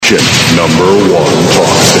nation, #1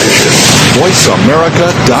 talk station,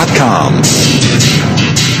 voiceamerica.com.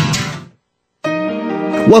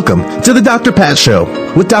 Welcome to the Dr. Pat Show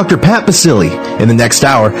with Dr. Pat Basili. In the next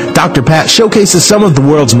hour, Dr. Pat showcases some of the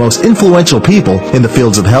world's most influential people in the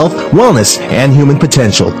fields of health, wellness, and human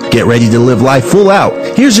potential. Get ready to live life full out.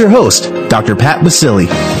 Here's your host, Dr. Pat Basili.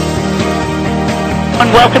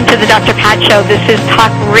 And welcome to the Dr. Pat Show. This is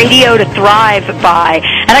talk radio to thrive by.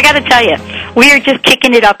 And I got to tell you, we are just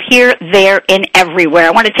kicking it up here, there, and everywhere.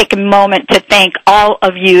 I want to take a moment to thank all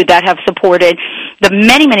of you that have supported the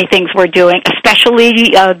many, many things we're doing, especially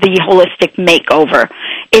the holistic makeover.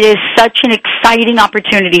 It is such an exciting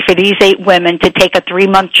opportunity for these 8 women to take a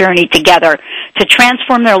 3-month journey together to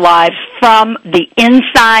transform their lives from the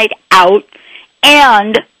inside out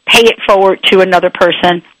and pay it forward to another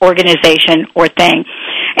person, organization, or thing.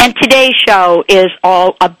 And today's show is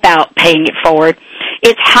all about paying it forward.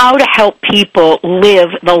 It's how to help people live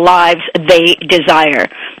the lives they desire.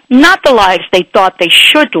 Not the lives they thought they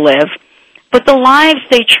should live, but the lives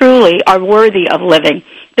they truly are worthy of living.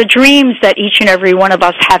 The dreams that each and every one of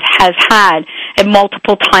us has had at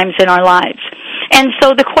multiple times in our lives. And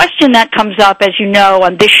so the question that comes up, as you know,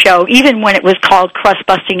 on this show, even when it was called Crust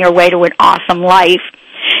Busting Your Way to an Awesome Life,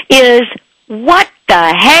 is what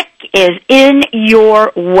the heck is in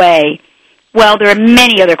your way? Well, there are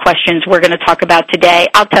many other questions we're going to talk about today.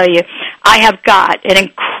 I'll tell you, I have got an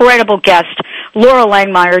incredible guest, Loral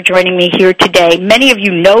Langemeier, joining me here today. Many of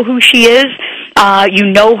you know who she is.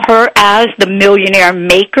 You know her as the Millionaire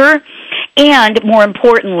Maker. And more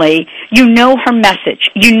importantly, you know her message.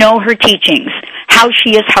 You know her teachings, how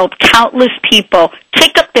she has helped countless people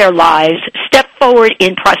kick up their lives, step forward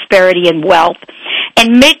in prosperity and wealth,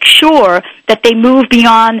 and make sure that they move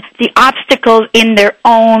beyond the obstacles in their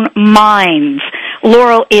own minds.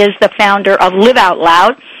 Loral is the founder of Live Out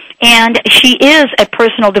Loud, and she is a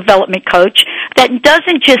personal development coach that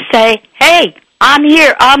doesn't just say, hey, I'm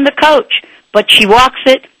here, I'm the coach, but she walks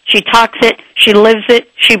it, she talks it, she lives it,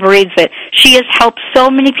 she breathes it. She has helped so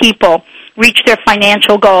many people reach their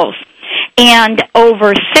financial goals. And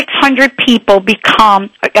over 600 people become,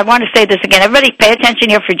 I want to say this again, everybody pay attention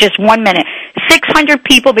here for just 1 minute. 600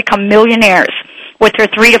 people become millionaires with her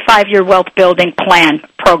 3 to 5 year wealth building plan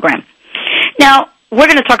program. Now, we're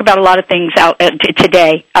going to talk about a lot of things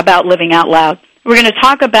today about living out loud. We're going to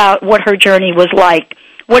talk about what her journey was like.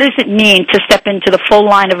 What does it mean to step into the full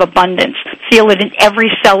line of abundance? Feel it in every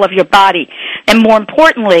cell of your body. And more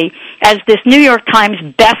importantly, as this New York Times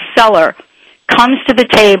bestseller comes to the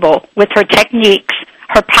table with her techniques,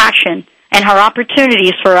 her passion, and her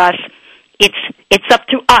opportunities for us, it's up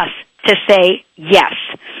to us to say yes.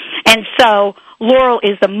 And so Loral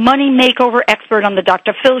is the money makeover expert on the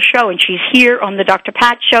Dr. Phil Show, and she's here on the Dr.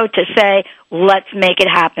 Pat Show to say, let's make it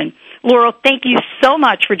happen. Loral, thank you so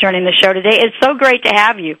much for joining the show today. It's so great to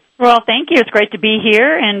have you. Well, thank you. It's great to be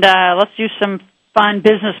here, and let's do some fun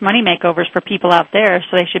business money makeovers for people out there.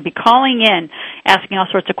 So they should be calling in, asking all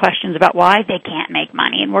sorts of questions about why they can't make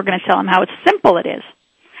money, and we're going to tell them how simple it is.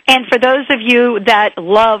 And for those of you that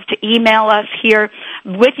love to email us here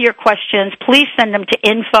with your questions, please send them to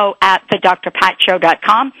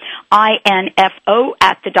info@thedrpatshow.com,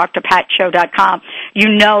 info@thedrpatshow.com. You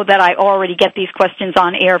know that I already get these questions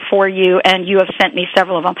on air for you, and you have sent me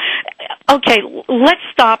several of them. Okay, let's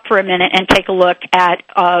stop for a minute and take a look at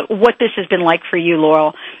what this has been like for you,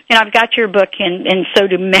 Loral. And I've got your book, and so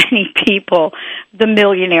do many people, The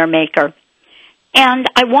Millionaire Maker. And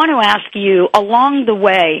I want to ask you, along the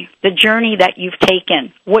way, the journey that you've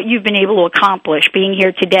taken, what you've been able to accomplish, being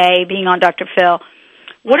here today, being on Dr. Phil,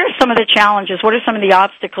 what are some of the challenges, what are some of the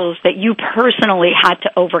obstacles that you personally had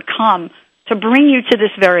to overcome to bring you to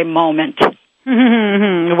this very moment?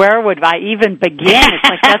 Where would I even begin? It's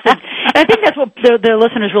like I think that's what the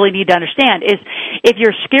listeners really need to understand is if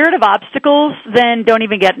you're scared of obstacles, then don't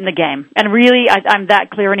even get in the game. And really, I'm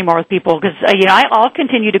that clear anymore with people because I'll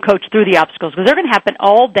continue to coach through the obstacles because they're going to happen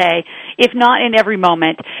all day, if not in every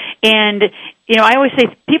moment. And I always say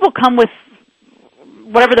people come with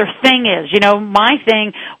whatever their thing is. My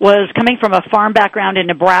thing was coming from a farm background in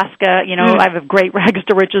Nebraska. I have a great rags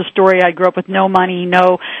to riches story. I grew up with no money,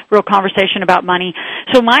 no real conversation about money.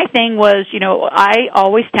 So my thing was, I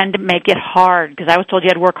always tend to make it hard because I was told you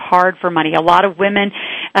had to work hard for money. A lot of women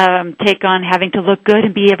take on having to look good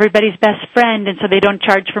and be everybody's best friend, and so they don't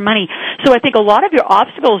charge for money. So I think a lot of your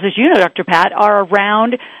obstacles, as you know, Dr. Pat, are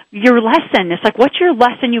around your lesson. It's like, what's your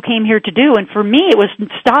lesson you came here to do? And for me, it was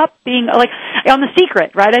stop being like on The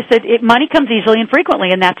Secret, right? I said money comes easily and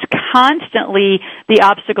frequently, and that's constantly the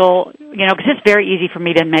obstacle, because it's very easy for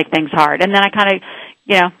me to make things hard. And then I kind of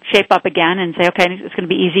shape up again and say, okay, it's going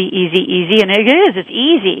to be easy, easy, easy. And it is. It's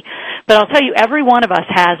easy. But I'll tell you, every one of us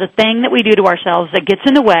has a thing that we do to ourselves that gets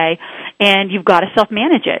in the way, and you've got to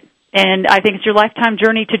self-manage it. And I think it's your lifetime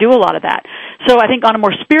journey to do a lot of that. So I think on a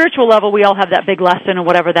more spiritual level, we all have that big lesson or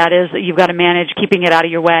whatever that is that you've got to manage, keeping it out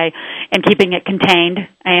of your way and keeping it contained.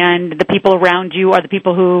 And the people around you are the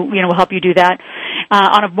people who, will help you do that.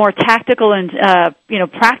 On a more tactical and,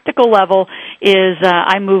 practical level is,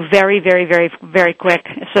 I move very, very, very, very quick.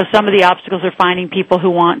 So some of the obstacles are finding people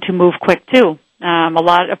who want to move quick too. A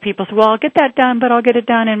lot of people say, well, I'll get that done, but I'll get it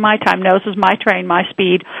done in my time. No, this is my train, my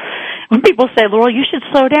speed. When people say, Loral, you should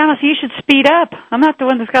slow down, I say, you should speed up. I'm not the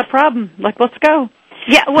one that's got a problem. Like, let's go.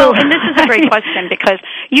 Yeah, well, and this is a great question because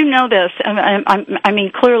you know this. I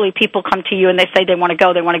mean, clearly people come to you and they say they want to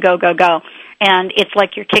go, go. And it's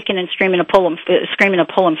like you're kicking and screaming to pull them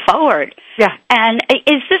forward. Yeah. And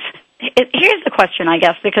here's the question, I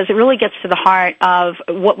guess, because it really gets to the heart of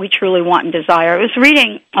what we truly want and desire. I was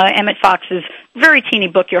reading Emmett Fox's very teeny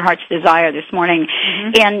book, Your Heart's Desire, this morning,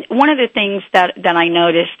 and one of the things that I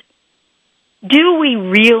noticed, do we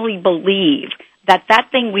really believe that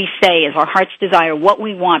thing we say is our heart's desire, what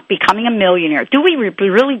we want, becoming a millionaire? Do we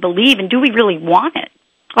really believe, and do we really want it?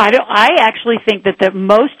 I actually think that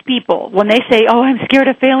most people, when they say, oh, I'm scared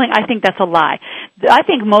of failing, I think that's a lie. I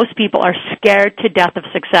think most people are scared to death of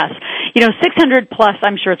success. 600 plus,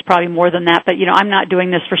 I'm sure it's probably more than that, but, I'm not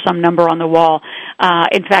doing this for some number on the wall.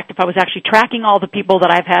 In fact, if I was actually tracking all the people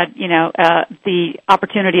that I've had, the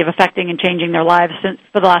opportunity of affecting and changing their lives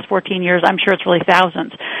for the last 14 years, I'm sure it's really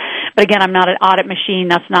thousands. But again, I'm not an audit machine.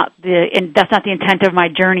 That's not the intent of my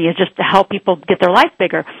journey, is just to help people get their life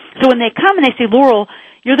bigger. So when they come and they say, Loral,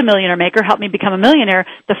 you're the millionaire maker, help me become a millionaire,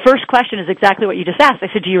 the first question is exactly what you just asked.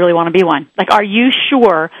 I said, do you really want to be one? Like, are you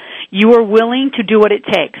sure you are willing to do what it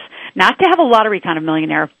takes? Not to have a lottery kind of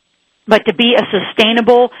millionaire, but to be a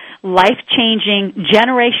sustainable, life-changing,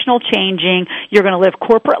 generational changing. You're going to live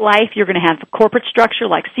corporate life. You're going to have corporate structure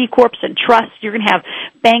like C Corps and trusts. You're going to have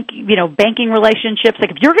banking relationships.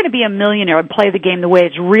 Like, if you're going to be a millionaire and play the game the way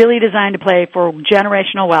it's really designed to play for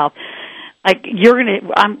generational wealth, like,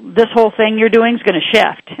 this whole thing you're doing is going to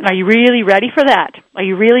shift. And are you really ready for that? Are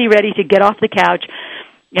you really ready to get off the couch,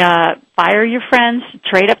 fire your friends,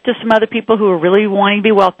 trade up to some other people who are really wanting to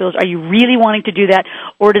be wealth builders? Are you really wanting to do that,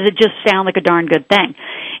 or does it just sound like a darn good thing?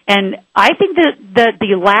 And I think that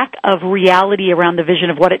the lack of reality around the vision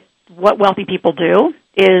of what wealthy people do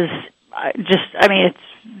is it's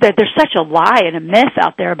that there's such a lie and a myth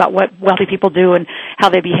out there about what wealthy people do and how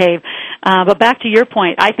they behave. But back to your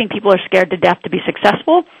point, I think people are scared to death to be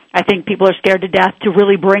successful. I think people are scared to death to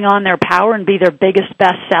really bring on their power and be their biggest,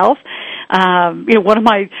 best self. One of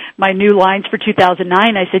my new lines for 2009,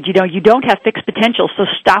 I said, you don't have fixed potential, so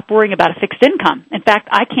stop worrying about a fixed income. In fact,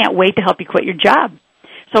 I can't wait to help you quit your job.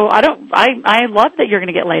 So I love that you're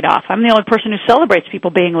going to get laid off. I'm the only person who celebrates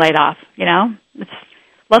people being laid off,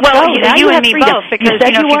 Let's go. You and me both, because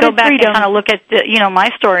if you go back freedom. And kind of look at my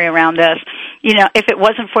story around this, if it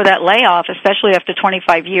wasn't for that layoff, especially after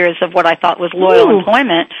 25 years of what I thought was loyal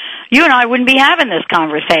employment, you and I wouldn't be having this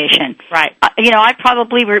conversation. Right. I'd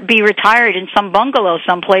probably be retired in some bungalow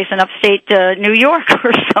someplace in upstate New York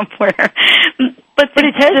or somewhere. But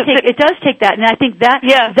it does take that, and I think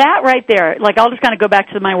that right there, like, I'll just kind of go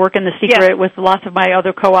back to my work in The Secret with lots of my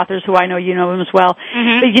other co-authors who I know you know them as well.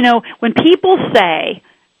 But, when people say,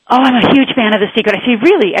 oh, I'm a huge fan of The Secret, I say,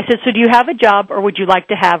 really? I said, so do you have a job, or would you like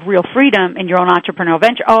to have real freedom in your own entrepreneurial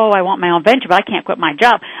venture? Oh, I want my own venture, but I can't quit my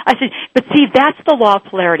job. I said, but see, that's the law of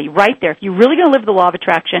polarity right there. If you're really going to live the law of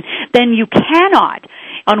attraction, then you cannot,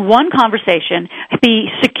 on one conversation,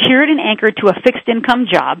 be secured and anchored to a fixed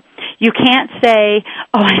income job. You can't say,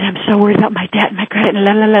 oh, I'm so worried about my debt and my credit and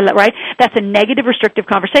right? That's a negative, restrictive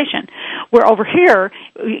conversation. Where over here,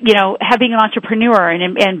 having an entrepreneur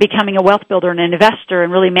and becoming a wealth builder and an investor and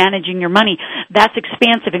really managing your money, that's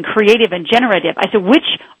expansive and creative and generative. I said,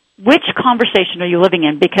 which conversation are you living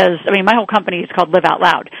in? Because, my whole company is called Live Out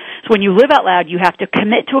Loud. So when you live out loud, you have to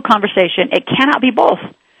commit to a conversation. It cannot be both.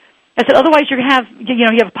 I said, otherwise you're going to have,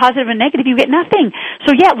 you have a positive and negative, you get nothing.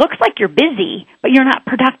 So it looks like you're busy, but you're not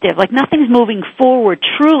productive. Like, nothing's moving forward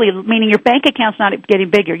truly, meaning your bank account's not getting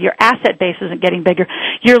bigger, your asset base isn't getting bigger,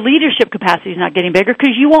 your leadership capacity is not getting bigger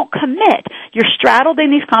because you won't commit. You're straddled in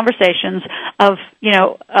these conversations of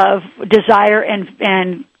desire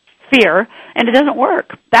and fear, and it doesn't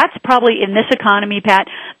work. That's probably, in this economy, Pat,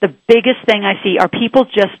 the biggest thing I see are people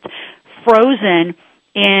just frozen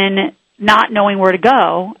in not knowing where to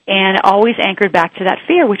go and always anchored back to that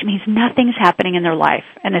fear, which means nothing's happening in their life.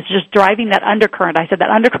 And it's just driving that undercurrent. I said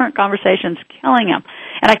that undercurrent conversation's killing them.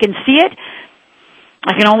 And I can see it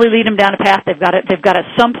I can only lead them down a path. They've got to at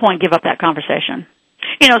some point give up that conversation.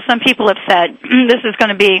 You know, some people have said this is going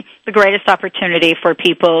to be the greatest opportunity for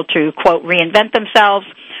people to, quote, reinvent themselves,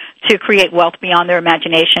 to create wealth beyond their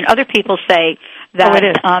imagination. Other people say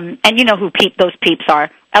that, and you know who those peeps are.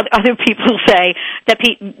 Other people say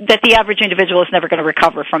that the average individual is never going to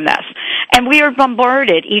recover from this. And we are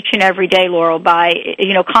bombarded each and every day, Loral, by,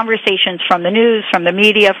 you know, conversations from the news, from the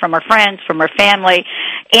media, from our friends, from our family,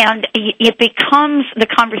 and it becomes the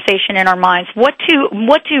conversation in our minds. What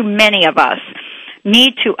do many of us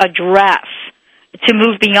need to address to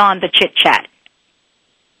move beyond the chit-chat?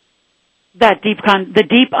 That the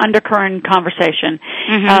deep undercurrent conversation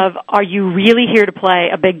of, are you really here to play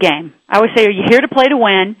a big game? I always say, are you here to play to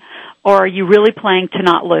win, or are you really playing to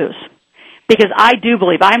not lose? Because I do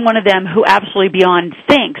believe, I'm one of them who absolutely beyond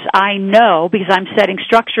thinks, I know, because I'm setting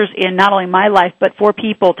structures in not only my life, but for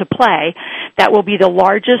people to play, that will be the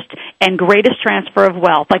largest and greatest transfer of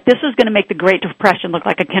wealth. Like, this is going to make the Great Depression look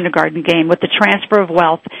like a kindergarten game with the transfer of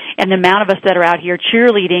wealth and the amount of us that are out here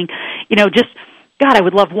cheerleading, you know, just, God, I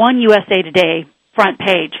would love one USA Today front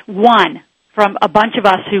page, one, from a bunch of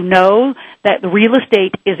us who know that the real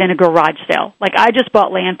estate is in a garage sale. Like, I just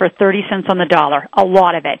bought land for 30 cents on the dollar, a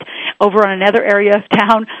lot of it. Over on another area of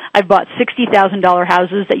town, I bought $60,000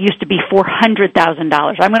 houses that used to be $400,000.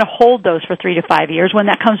 I'm going to hold those for 3 to 5 years. When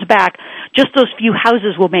that comes back, just those few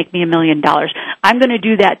houses will make me $1 million. I'm going to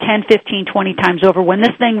do that 10, 15, 20 times over. When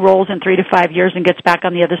this thing rolls in 3 to 5 years and gets back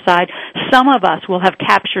on the other side, some of us will have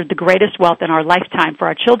captured the greatest wealth in our lifetime for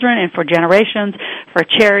our children and for generations, for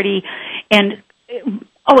charity. And,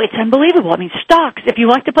 it's unbelievable. I mean, stocks. If you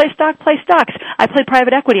like to play stock, play stocks. I play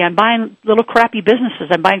private equity. I'm buying little crappy businesses.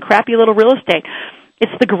 I'm buying crappy little real estate.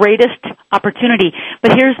 It's the greatest opportunity.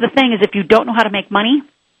 But here's the thing, is if you don't know how to make money,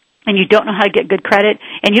 and you don't know how to get good credit,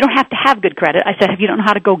 and you don't have to have good credit. I said, if you don't know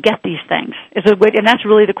how to go get these things. And that's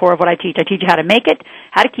really the core of what I teach. I teach you how to make it,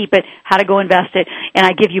 how to keep it, how to go invest it, and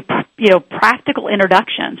I give you, practical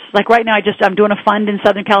introductions. Like right now, I'm doing a fund in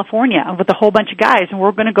Southern California with a whole bunch of guys, and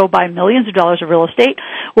we're going to go buy millions of dollars of real estate.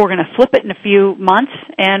 We're going to flip it in a few months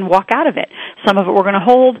and walk out of it. Some of it we're going to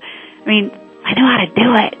hold. I mean, I know how to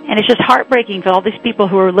do it. And it's just heartbreaking for all these people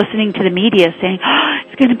who are listening to the media saying,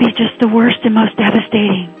 it's going to be just the worst and most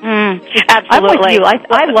devastating. Absolutely. I'm with you.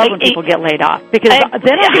 I love when people get laid off, because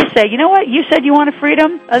then I just say, you know what? You said you wanted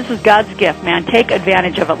freedom? This is God's gift, man. Take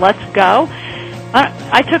advantage of it. Let's go.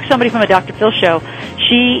 I took somebody from a Dr. Phil show.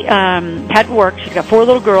 She hadn't worked. She's got 4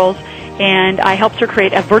 little girls, and I helped her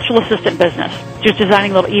create a virtual assistant business. She was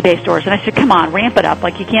designing little eBay stores. And I said, come on, ramp it up.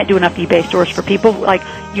 Like, you can't do enough eBay stores for people. Like,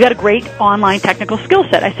 you got a great online technical skill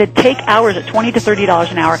set. I said, take hours at $20 to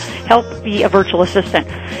 $30 an hour. Help be a virtual assistant.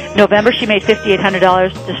 November, she made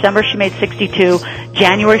 $5,800. December, she made $62,000.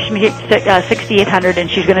 January, she made $6,800, and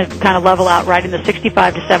she's going to kind of level out right in the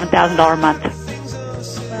 $65,000 to $7,000 a month.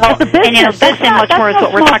 And this and much more is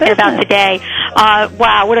what we're talking about today.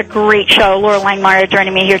 Wow, what a great show. Loral Langemeier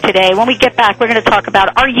joining me here today. When we get back, we're going to talk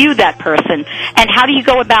about, are you that person? And how do you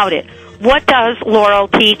go about it? What does Loral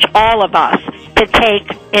teach all of us to take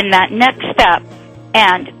in that next step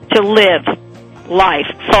and to live life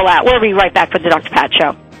full out? We'll be right back with the Dr. Pat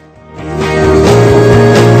Show.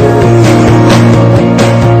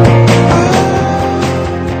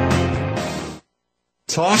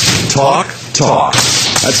 Talk.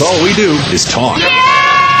 That's all we do is talk.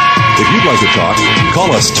 If you'd like to talk,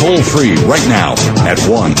 call us toll-free right now at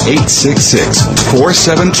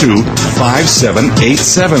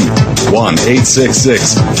 1-866-472-5787.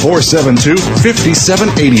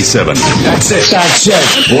 1-866-472-5787. That's it.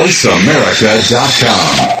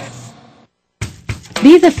 VoiceAmerica.com.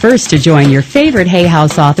 Be the first to join your favorite Hay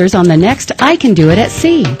House authors on the next I Can Do It at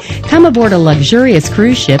Sea. Come aboard a luxurious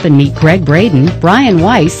cruise ship and meet Greg Braden, Brian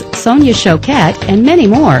Weiss, Sonia Choquette, and many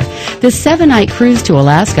more. This 7-night cruise to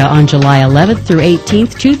Alaska on July 11th through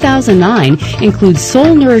 18th, 2009 includes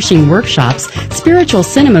soul-nourishing workshops, spiritual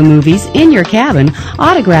cinema movies in your cabin,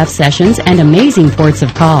 autograph sessions, and amazing ports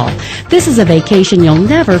of call. This is a vacation you'll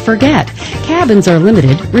never forget. Cabins are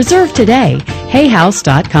limited. Reserve today.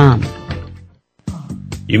 hayhouse.com.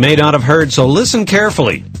 You may not have heard, so listen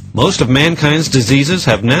carefully. Most of mankind's diseases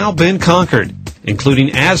have now been conquered,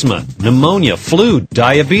 including asthma, pneumonia, flu,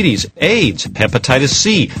 diabetes, AIDS, hepatitis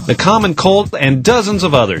C, the common cold, and dozens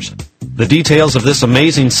of others. The details of this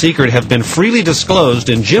amazing secret have been freely disclosed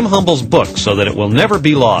in Jim Humble's book so that it will never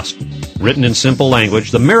be lost. Written in simple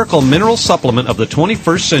language, the miracle mineral supplement of the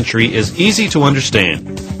 21st century is easy to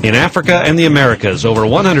understand. In Africa and the Americas, over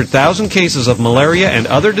 100,000 cases of malaria and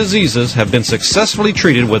other diseases have been successfully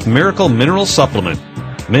treated with Miracle Mineral Supplement.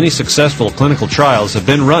 Many successful clinical trials have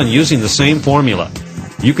been run using the same formula.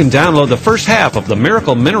 You can download the first half of the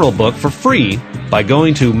Miracle Mineral book for free by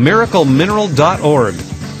going to miraclemineral.org.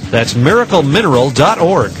 That's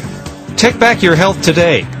miraclemineral.org. Take back your health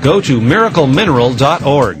today. Go to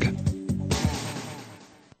miraclemineral.org.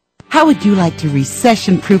 How would you like to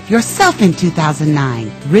recession-proof yourself in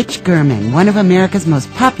 2009? Rich Gurman, one of America's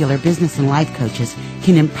most popular business and life coaches,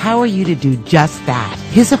 can empower you to do just that.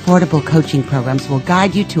 His affordable coaching programs will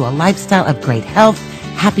guide you to a lifestyle of great health,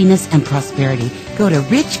 happiness, and prosperity. Go to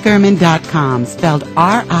richgerman.com, spelled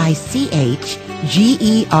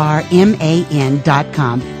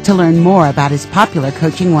RICHGERMAN.com, to learn more about his popular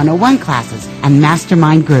Coaching 101 classes and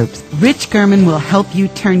mastermind groups. Rich Gurman will help you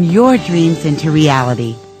turn your dreams into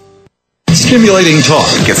reality. Stimulating talk.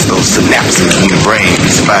 Gets those synapses in your brain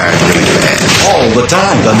firing really fast. All the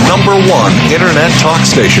time. The #1 Internet talk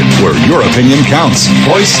station where your opinion counts.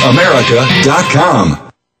 VoiceAmerica.com.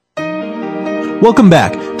 Welcome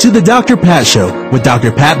back to the Dr. Pat Show with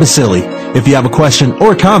Dr. Pat Basili. If you have a question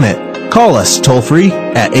or comment, call us toll-free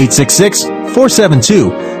at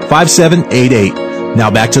 866-472-5788. Now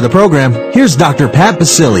back to the program. Here's Dr. Pat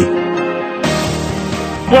Basili.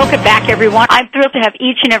 Welcome back, everyone. I'm thrilled to have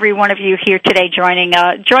each and every one of you here today joining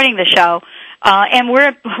the show, and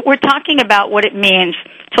we're talking about what it means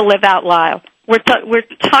to live out loud. We're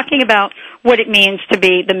talking about what it means to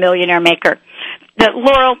be the millionaire maker.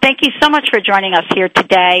 Loral, thank you so much for joining us here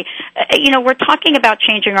today. We're talking about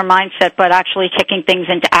changing our mindset, but actually kicking things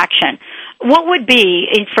into action. What would be,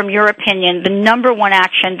 from your opinion, the #1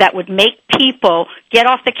 action that would make people get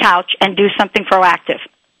off the couch and do something proactive?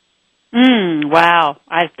 Wow.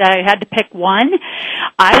 I had to pick one.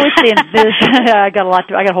 I would say this, I got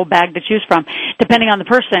a whole bag to choose from, depending on the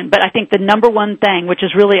person. But I think the #1 thing, which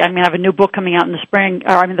is really, I have a new book coming out in the spring,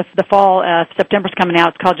 the fall, September's coming out.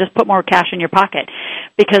 It's called Just Put More Cash in Your Pocket,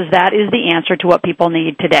 because that is the answer to what people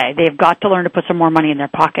need today. They've got to learn to put some more money in their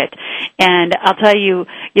pocket. And I'll tell you,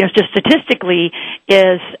 just statistically,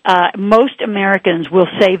 is most Americans will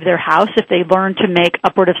save their house if they learn to make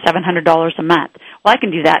upward of $700 a month. Well, I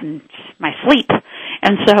can do that in my sleep.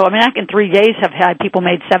 And so, I in 3 days have had people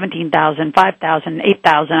made $17,000, $5,000,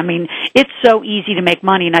 $8,000. It's so easy to make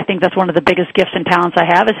money, and I think that's one of the biggest gifts and talents I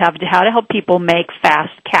have, is how to help people make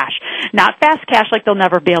fast cash. Not fast cash like they'll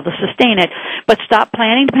never be able to sustain it, but stop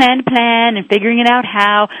planning to plan and figuring it out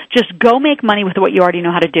how. Just go make money with what you already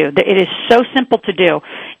know how to do. It is so simple to do,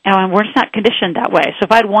 and we're just not conditioned that way. So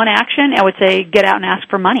if I had one action, I would say get out and ask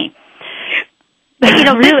for money. Really,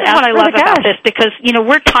 this is what I love about this, because,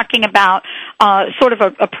 we're talking about sort of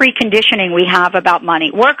a preconditioning we have about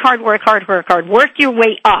money. Work hard, work hard, work hard. Work your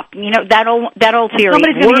way up. That old theory.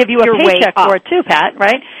 Somebody's going to give you a paycheck for it too, Pat,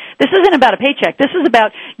 right? This isn't about a paycheck. This is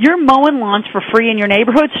about you're mowing lawns for free in your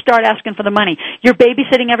neighborhood, start asking for the money. You're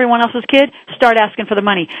babysitting everyone else's kid, start asking for the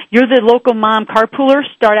money. You're the local mom carpooler,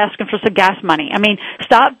 start asking for some gas money.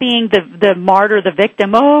 Stop being the martyr, the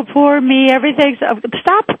victim. Oh, poor me, everything's...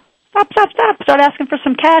 Stop. Start asking for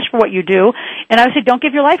some cash for what you do. And I would say don't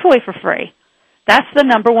give your life away for free. That's the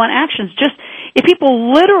 #1 action. Just if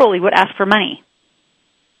people literally would ask for money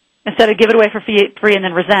instead of give it away for free and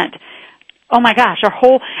then resent. Oh my gosh, you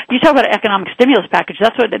talk about an economic stimulus package.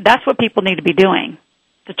 That's what people need to be doing.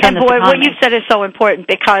 And boy, what you said is so important,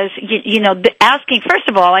 because, asking, first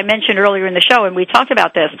of all, I mentioned earlier in the show, and we talked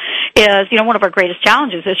about this, is, one of our greatest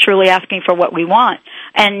challenges is truly asking for what we want.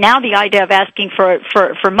 And now the idea of asking for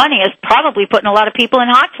money is probably putting a lot of people in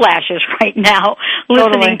hot flashes right now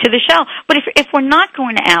listening to the show. But if we're not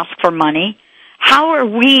going to ask for money, how are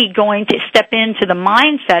we going to step into the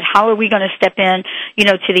mindset? How are we going to step in,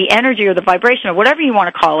 to the energy or the vibration or whatever you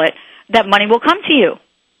want to call it, that money will come to you?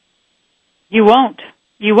 You won't.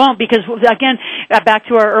 You won't, because, again, back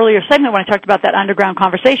to our earlier segment when I talked about that underground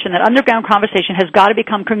conversation has got to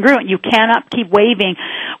become congruent. You cannot keep waving,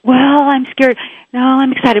 well, I'm scared, no,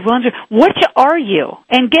 I'm excited, well, I'm scared. What are you?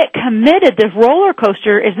 And get committed. This roller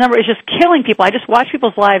coaster is just killing people. I just watch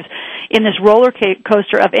people's lives in this roller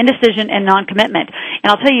coaster of indecision and non-commitment.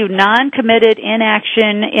 And I'll tell you, non-committed,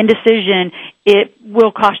 inaction, indecision, it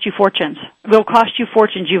will cost you fortunes. It will cost you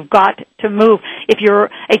fortunes. You've got to move. If you're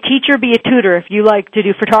a teacher, be a tutor. If you like to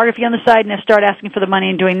do photography on the side, and start asking for the money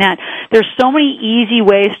and doing that. There's so many easy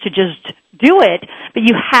ways to just do it, but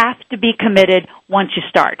you have to be committed once you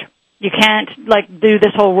start. You can't do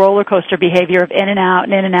this whole roller coaster behavior of in and out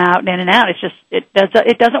and in and out and in and out. It's just it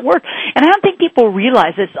doesn't work. And I don't think people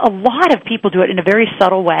realize this. A lot of people do it in a very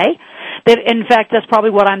subtle way. That, in fact, that's probably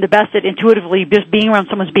what I'm the best at, intuitively, just being around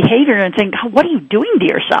someone's behavior and saying, what are you doing to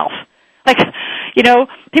yourself?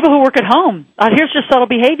 People who work at home, here's just subtle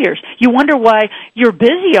behaviors. You wonder why you're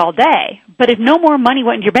busy all day, but if no more money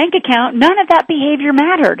went into your bank account, none of that behavior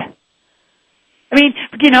mattered.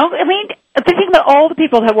 Thinking about all the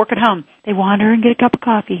people that work at home, they wander and get a cup of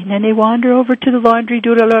coffee, and then they wander over to the laundry,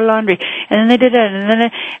 do a little laundry, and then they did it, and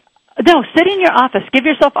then no, sit in your office. Give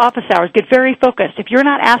yourself office hours. Get very focused. If you're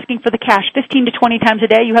not asking for the cash 15 to 20 times a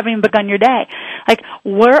day, you haven't even begun your day.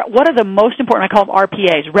 What are the most important, I call them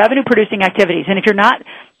RPAs, revenue-producing activities, and if you're not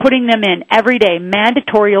putting them in every day,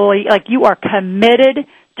 mandatorily, you are committed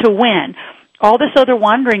to win, all this other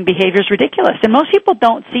wandering behavior is ridiculous, and most people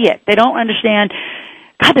don't see it. They don't understand,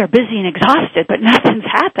 God, they're busy and exhausted, but nothing's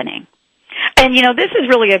happening. And, this is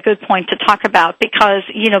really a good point to talk about because,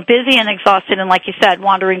 busy and exhausted and, like you said,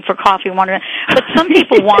 wandering for coffee, but some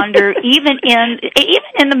people wander even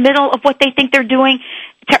in the middle of what they think they're doing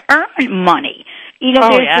to earn money.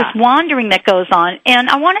 There's this wandering that goes on. And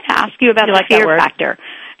I wanted to ask you about the fear factor.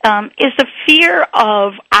 Is the fear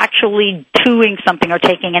of actually doing something or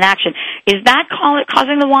taking an action, is that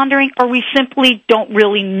causing the wandering, or we simply don't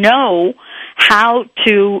really know how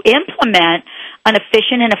to implement an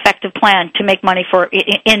efficient and effective plan to make money for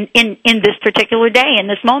in this particular day, in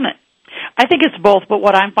this moment? I think it's both, but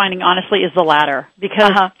what I'm finding, honestly, is the latter.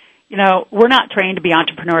 Because, we're not trained to be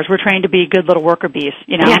entrepreneurs. We're trained to be good little worker bees,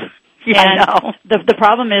 Yeah. And the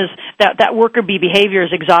problem is that worker bee behavior is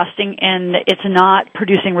exhausting, and it's not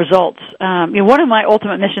producing results. One of my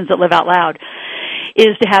ultimate missions at Live Out Loud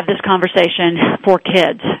is to have this conversation for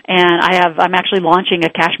kids. And I'm actually launching a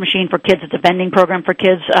cash machine for kids. It's a vending program for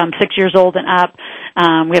kids 6 years old and up.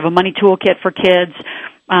 We have a money toolkit for kids.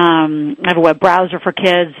 I have a web browser for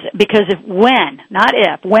kids, because when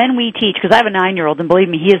we teach, because I have a 9-year-old, and believe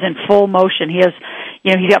me, he is in full motion. He has,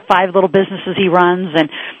 he's got 5 little businesses he runs, and,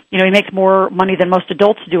 he makes more money than most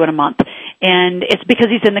adults do in a month. And it's because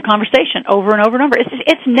he's in the conversation over and over and over.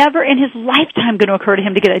 It's never in his lifetime going to occur to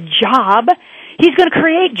him to get a job. He's going to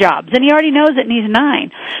create jobs, and he already knows it, and he's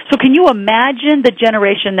 9. So can you imagine the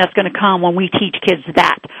generation that's going to come when we teach kids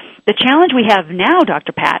that? The challenge we have now,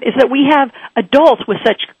 Dr. Pat, is that we have adults with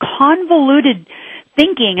such convoluted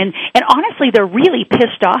thinking, and honestly, they're really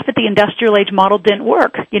pissed off that the industrial age model didn't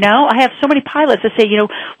work. I have so many pilots that say,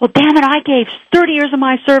 well, damn it, I gave 30 years of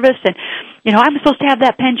my service, and, I'm supposed to have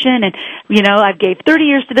that pension, and, I gave 30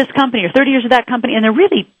 years to this company or 30 years to that company, and they're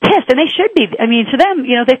really pissed, and they should be. To them,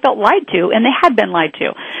 they felt lied to, and they had been lied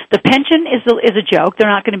to. The pension is a joke.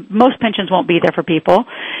 Most pensions won't be there for people.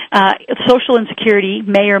 Social insecurity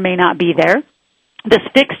may or may not be there. This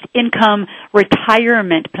fixed income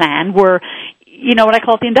retirement plan where, what I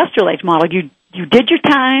call it the industrial age model. You did your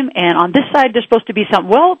time, and on this side there's supposed to be something.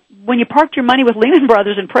 Well, when you parked your money with Lehman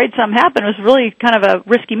Brothers and prayed something happened, it was really kind of a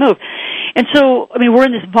risky move. And so, we're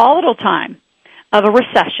in this volatile time of a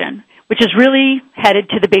recession, which is really headed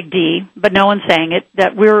to the big D, but no one's saying it,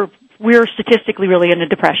 that we're statistically really in a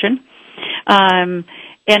depression.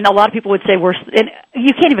 And a lot of people would say and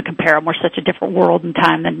you can't even compare them. We're such a different world and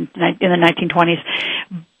time than in the 1920s.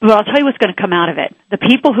 But I'll tell you what's going to come out of it. The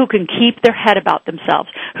people who can keep their head about themselves,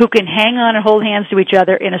 who can hang on and hold hands to each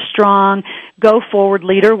other in a strong, go-forward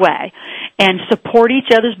leader way, and support each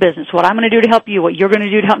other's business. What I'm going to do to help you, what you're going to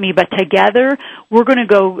do to help me, but together we're going to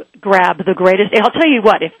go grab the greatest. I'll tell you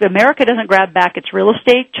what, if America doesn't grab back its real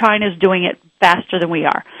estate, China's doing it faster than we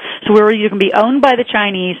are. So you can be owned by the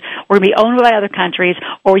Chinese, or be owned by other countries,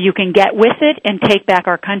 or you can get with it and take back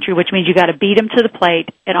our country, which means you got to beat them to the plate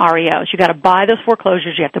in REOs. You got to buy those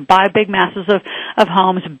foreclosures. You have to buy big masses of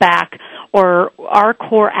homes back, or our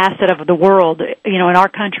core asset of the world, in our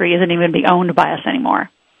country, isn't even going to be owned by us anymore.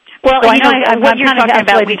 Well, so I'm kind of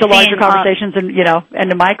escalating to larger conversations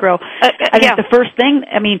and to micro. I think the first thing,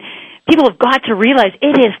 people have got to realize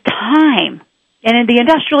it is time. And the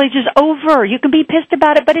industrial age is over. You can be pissed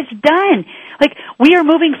about it, but it's done. We are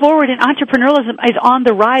moving forward, and entrepreneurialism is on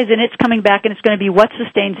the rise, and it's coming back, and it's going to be what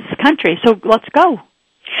sustains this country. So let's go.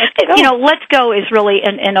 Let's go is really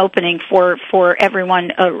an opening for everyone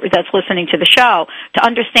that's listening to the show to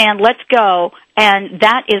understand let's go, and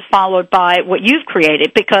that is followed by what you've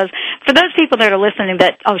created. Because for those people that are listening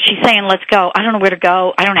that, she's saying let's go, I don't know where to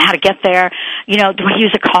go, I don't know how to get there, do I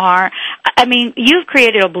use a car? You've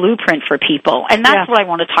created a blueprint for people, and that's what I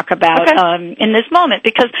want to talk about in this moment.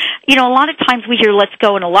 Because, a lot of times we hear let's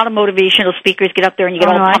go, and a lot of motivational speakers get up there and you get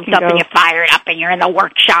all pumped up and you're fired up and you're in the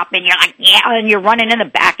workshop and you're like, yeah, and you're running in the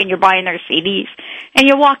back and you're buying their CDs. And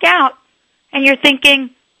you walk out and you're thinking,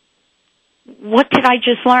 what did I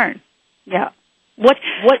just learn? Yeah. What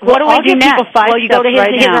do I do next? Well, you go to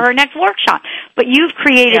his or her next workshop. But you've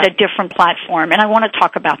created a different platform, and I want to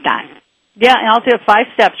talk about that. Yeah, and I'll do 5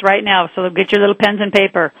 steps right now, so get your little pens and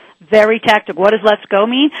paper. Very tactical. What does let's go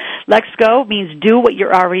mean? Let's go means do what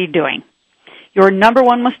you're already doing. Your number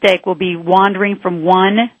one mistake will be wandering from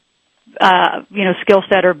one skill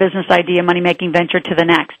set or business idea, money-making venture to the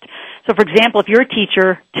next. So, for example, if you're a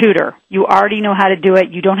teacher, tutor, you already know how to do it.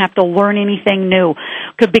 You don't have to learn anything new.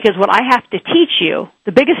 Because what I have to teach you,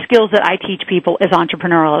 the biggest skills that I teach people is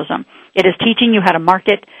entrepreneurialism. It is teaching you how to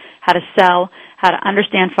market, how to sell, how to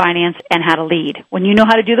understand finance, and how to lead. When you know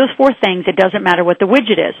how to do those 4 things, it doesn't matter what the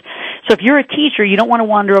widget is. So if you're a teacher, you don't want to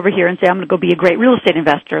wander over here and say, I'm going to go be a great real estate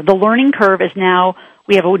investor. The learning curve is now,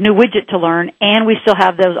 we have a new widget to learn, and we still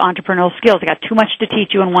have those entrepreneurial skills. I got too much to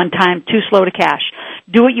teach you in one time, too slow to cash.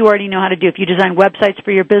 Do what you already know how to do. If you design websites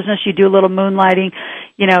for your business, you do a little moonlighting,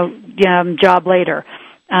 job later.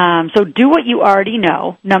 So do what you already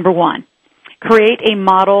know, number 1. Create a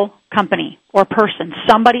model company or person.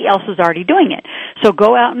 Somebody else is already doing it. So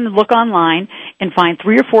go out and look online and find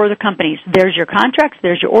 3 or 4 of the companies. There's your contracts,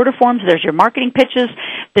 there's your order forms, there's your marketing pitches,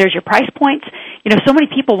 there's your price points. So many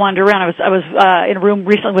people wander around. I was in a room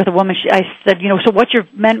recently with a woman. I said, so what's your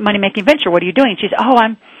money-making venture? What are you doing? She said,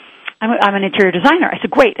 I'm an interior designer. I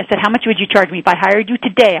said, great. I said, how much would you charge me if I hired you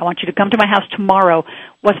today? I want you to come to my house tomorrow.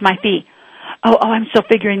 What's my fee? Oh, I'm still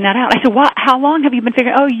figuring that out. I said, how long have you been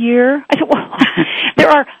figuring? Oh, a year. I said, well, there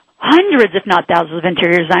are hundreds, if not thousands, of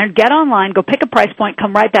interior designers. Get online, go pick a price point,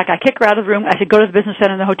 come right back. I kick her out of the room. I said, go to the business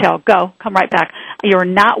center in the hotel. Go, come right back. You're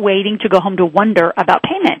not waiting to go home to wonder about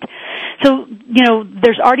payment. So,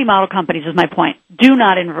 there's already model companies is my point. Do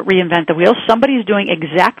not reinvent the wheel. Somebody's doing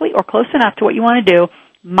exactly or close enough to what you want to do.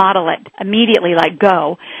 Model it immediately,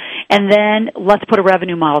 go. And then let's put a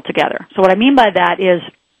revenue model together. So what I mean by that is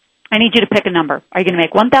I need you to pick a number. Are you going to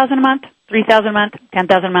make $1,000 a month, $3,000 a month,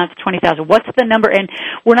 $10,000 a month, $20,000? What's the number? And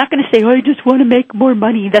we're not going to say, I just want to make more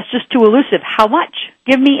money. That's just too elusive. How much?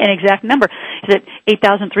 Give me an exact number. Is it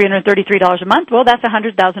 $8,333 a month? Well, that's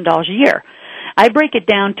 $100,000 a year. I break it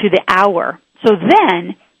down to the hour. So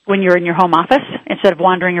then, when you're in your home office, instead of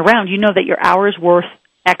wandering around, you know that your hour is worth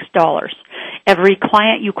X dollars. Every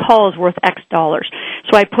client you call is worth X dollars.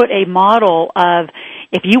 So I put a model of,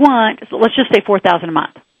 if you want, let's just say $4,000 a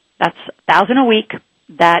month. That's $1,000 a week.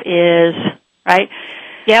 That is, right?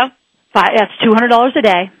 Yeah. That's $200 a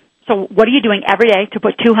day. So what are you doing every day to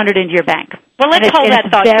put $200 into your bank? Well, let's hold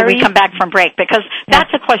that thought till we come back from break, because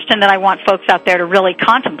that's a question that I want folks out there to really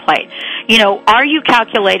contemplate. Are you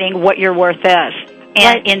calculating what your worth is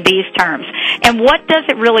in these terms? And what does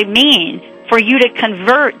it really mean for you to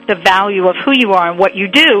convert the value of who you are and what you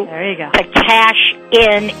do to cash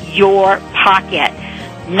in your pocket?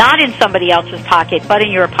 Not in somebody else's pocket, but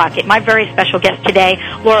in your pocket. My very special guest today,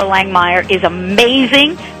 Loral Langemeier, is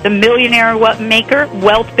amazing, the millionaire maker,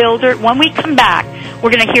 wealth builder. When we come back,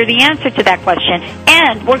 we're going to hear the answer to that question,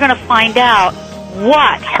 and we're going to find out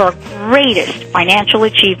what her greatest financial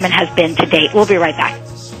achievement has been to date. We'll be right back.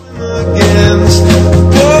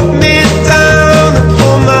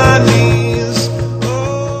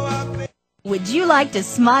 Would you like to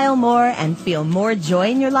smile more and feel more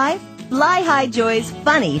joy in your life? Fly High Joy's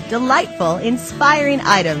funny, delightful, inspiring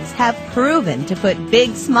items have proven to put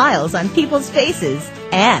big smiles on people's faces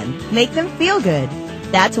and make them feel good.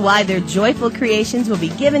 That's why their joyful creations will be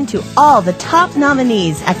given to all the top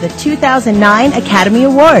nominees at the 2009 Academy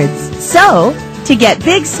Awards. So, to get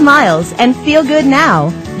big smiles and feel good now,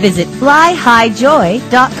 visit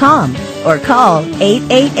flyhighjoy.com or call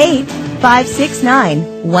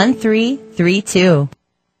 888-569-1332.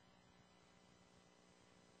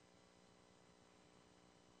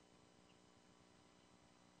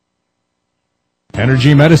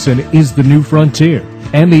 Energy medicine is the new frontier,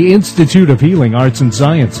 and the Institute of Healing Arts and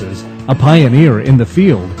Sciences, a pioneer in the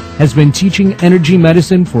field, has been teaching energy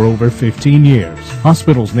medicine for over 15 years.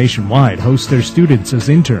 Hospitals nationwide host their students as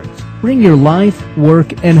interns. Bring your life,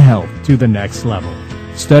 work, and health to the next level.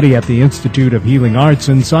 Study at the Institute of Healing Arts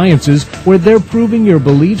and Sciences, where they're proving your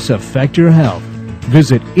beliefs affect your health.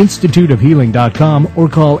 Visit instituteofhealing.com or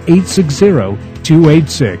call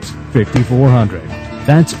 860-286-5400.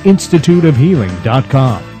 That's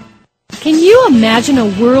instituteofhealing.com. Can you imagine a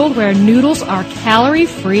world where noodles are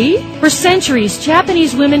calorie-free? For centuries,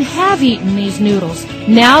 Japanese women have eaten these noodles.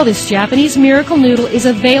 Now this Japanese miracle noodle is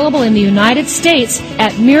available in the United States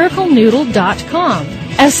at miraclenoodle.com.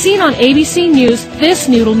 As seen on ABC News, this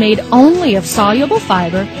noodle made only of soluble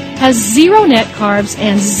fiber has 0 net carbs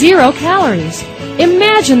and 0 calories.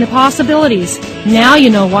 Imagine the possibilities. Now you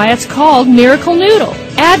know why it's called Miracle Noodle.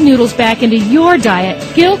 Add noodles back into your diet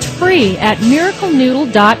guilt-free at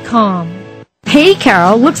miraclenoodle.com. Hey,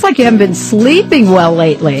 Carol, looks like you haven't been sleeping well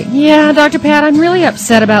lately. Yeah, Dr. Pat, I'm really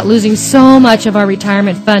upset about losing so much of our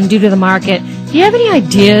retirement fund due to the market. Do you have any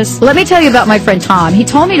ideas? Let me tell you about my friend Tom. He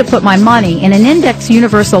told me to put my money in an Index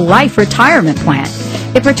Universal Life retirement plan.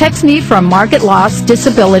 It protects me from market loss,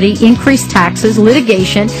 disability, increased taxes,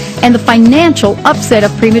 litigation, and the financial upset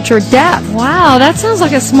of premature death. Wow, that sounds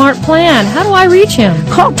like a smart plan. How do I reach him?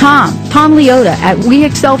 Call Tom Leota at We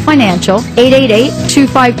Excel Financial,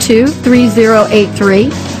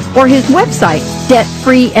 888-252-3083, or his website,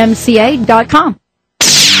 debtfreemca.com.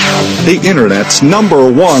 The Internet's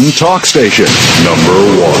 #1 talk station.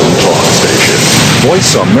 #1 talk station.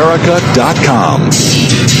 VoiceAmerica.com.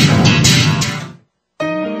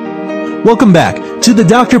 Welcome back to the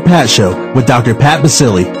Dr. Pat Show with Dr. Pat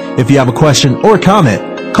Basile. If you have a question or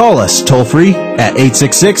comment, call us toll-free at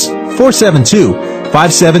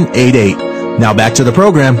 866-472-5788. Now back to the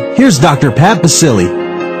program. Here's Dr. Pat Basile.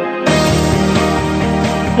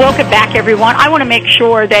 Welcome back, everyone. I want to make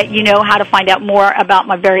sure that you know how to find out more about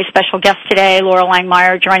my very special guest today, Loral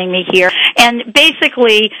Langemeier, joining me here. And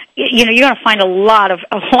basically, you're going to find a lot of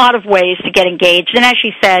ways to get engaged. And as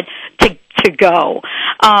she said, to go.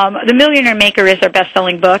 The Millionaire Maker is our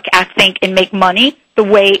best-selling book, Act, Think, and Make Money the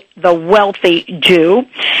Way the Wealthy Do.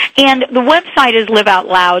 And the website is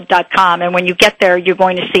liveoutloud.com. And when you get there, you're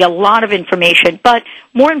going to see a lot of information. But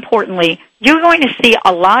more importantly, you're going to see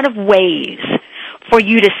a lot of ways for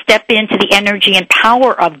you to step into the energy and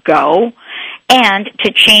power of go and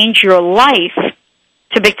to change your life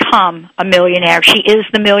to become a millionaire. She is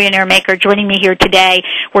the Millionaire Maker. Joining me here today,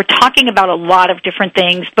 we're talking about a lot of different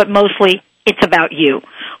things, but mostly it's about you.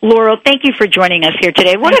 Loral, thank you for joining us here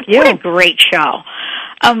today. What a great show.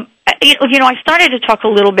 I started to talk a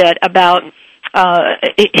little bit about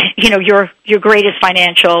your greatest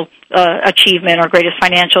financial achievement or greatest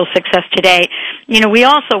financial success today. We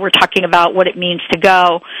also were talking about what it means to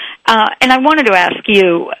go. And I wanted to ask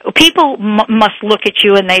you, people must look at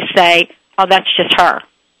you and they say, oh, that's just her.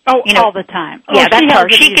 Oh, all the time. Yeah, that's her.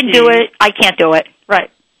 She can do it. I can't do it. Right.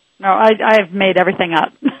 No, I've made everything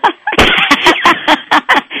up.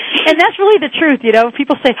 And that's really the truth,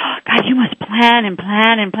 People say, oh, God, you must plan and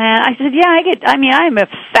plan and plan. I said, I'm a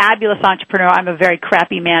fabulous entrepreneur. I'm a very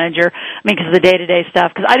crappy manager, because of the day-to-day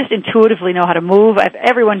stuff, because I just intuitively know how to move.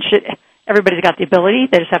 Everybody's got the ability.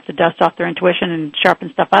 They just have to dust off their intuition and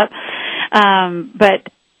sharpen stuff up. But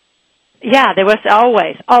yeah, there was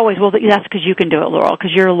always. Well, that's because you can do it, Loral,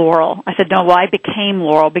 because you're Loral. I said, no, well, I became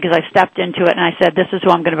Loral because I stepped into it and I said, this is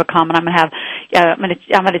who I'm going to become, and I'm going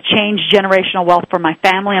to change generational wealth for my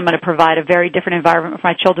family. I'm going to provide a very different environment for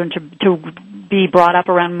my children to be brought up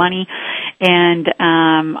around money, and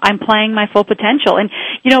I'm playing my full potential. And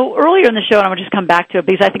earlier in the show, and I'm going to just come back to it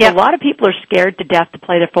because I think a lot of people are scared to death to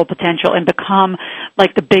play their full potential and become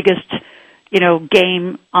like the biggest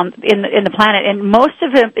game in the planet. And most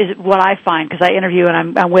of it is what I find, because I interview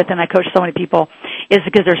and I'm with and I coach so many people, is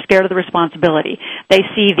because they're scared of the responsibility. They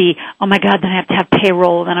see oh my God, then I have to have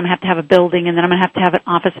payroll, then I'm going to have a building, and then I'm going to have an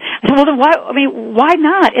office. I said, well, then why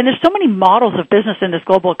not? And there's so many models of business in this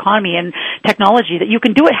global economy and technology that you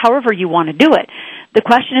can do it however you want to do it. The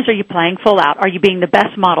question is, are you playing full out? Are you being the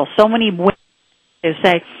best model? So many women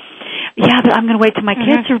say, yeah, but I'm going to wait till my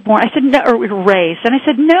kids are born. I said, no, or raised. And I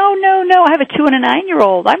said, no. I have a 2- and a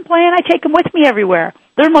 9-year-old. I'm playing. I take them with me everywhere.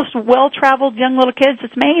 They're the most well-traveled young little kids.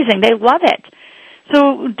 It's amazing. They love it.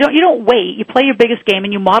 So you don't wait. You play your biggest game,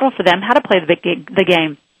 and you model for them how to play the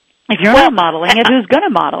game. If you're not modeling it, who's going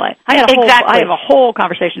to model it? I have a whole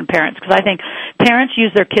conversation with parents, because I think parents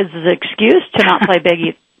use their kids as an excuse to not play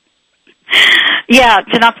big. Yeah,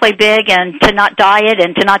 to not play big and to not diet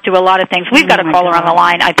and to not do a lot of things. We've got a caller on the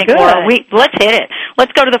line. I think let's hit it.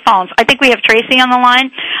 Let's go to the phones. I think we have Tracy on the line,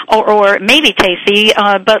 or maybe Casey,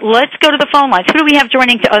 but let's go to the phone lines. Who do we have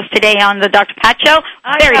joining us today on the Dr. Pat Show?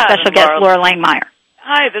 Very special guest, Loral Langemeier.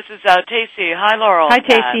 Hi, this is Casey. Hi, Loral. Hi,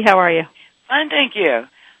 Casey. How are you? Fine, thank you.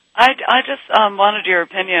 I just wanted your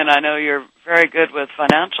opinion. I know you're very good with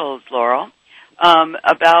financials, Loral,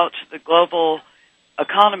 about the global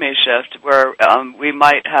economy shift where we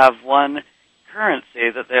might have one currency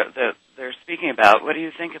that they're speaking about. What do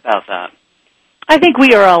you think about that? I think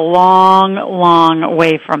we are a long, long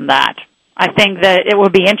way from that. I think that it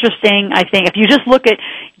would be interesting. I think if you just look at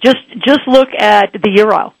the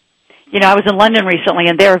euro. I was in London recently,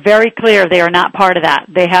 and they're very clear they are not part of that.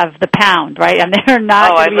 They have the pound, right? And they're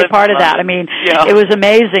not going to be a part of that. It was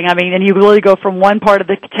amazing. And you really go from one part of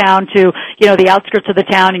the town to, the outskirts of the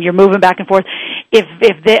town, and you're moving back and forth. You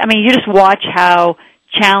just watch how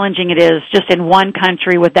challenging it is just in one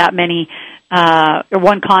country with that many, or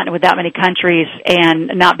one continent with that many countries,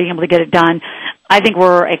 and not being able to get it done. I think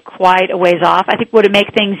we're quite a ways off. I think would it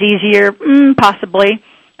make things easier? Possibly.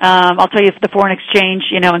 I'll tell you, if the foreign exchange,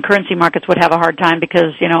 and currency markets would have a hard time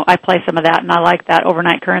because, I play some of that and I like that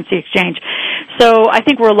overnight currency exchange. So I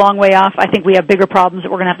think we're a long way off. I think we have bigger problems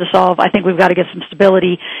that we're going to have to solve. I think we've got to get some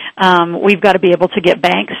stability. We've got to be able to get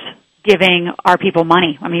banks giving our people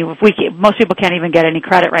money. I mean, most people can't even get any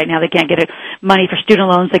credit right now. They can't get money for student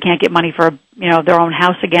loans. They can't get money for, their own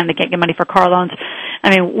house again. They can't get money for car loans. I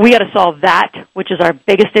mean, we got to solve that, which is our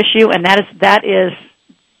biggest issue, and that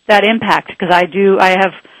impact, because I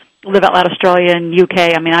live out loud Australia and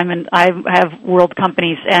UK. I mean, I have world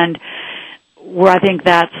companies, and where I think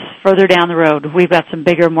that's further down the road. We've got some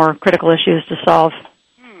bigger, more critical issues to solve.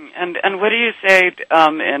 And what do you say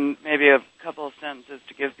in maybe a couple of sentences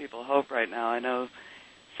to give people hope right now? I know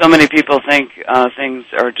so many people think things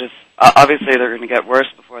are just, obviously they're going to get worse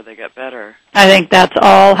before they get better. I think that's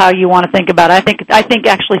all how you want to think about it. I think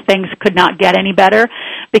actually things could not get any better,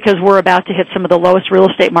 because we're about to hit some of the lowest real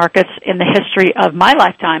estate markets in the history of my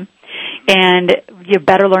lifetime, and you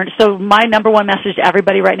better learn. So my number one message to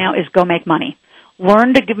everybody right now is go make money.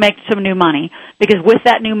 Learn to make some new money, because with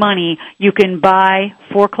that new money, you can buy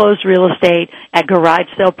foreclosed real estate at garage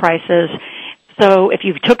sale prices. So if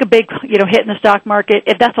you took a big, hit in the stock market,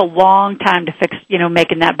 that's a long time to fix,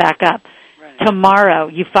 making that back up. Right. Tomorrow,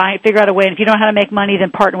 you figure out a way, and if you don't know how to make money,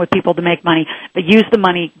 then partner with people to make money. But use the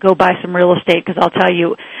money, go buy some real estate, because I'll tell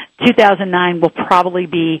you, 2009 will probably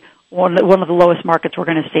be one of the lowest markets we're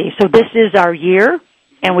going to see. So this is our year,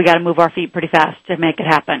 and we got to move our feet pretty fast to make it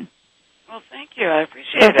happen. Well, thank you. I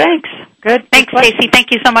appreciate it. Thanks. Good. Thanks, Stacey.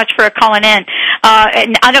 Thank you so much for calling in.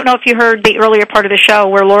 And I don't know if you heard the earlier part of the show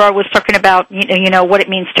where Laura was talking about, what it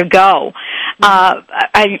means to go.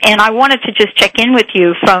 And I wanted to just check in with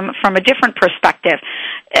you from a different perspective.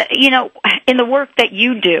 In the work that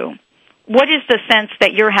you do, what is the sense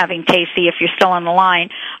that you're having, Stacey, if you're still on the line,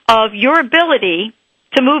 of your ability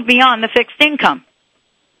to move beyond the fixed income?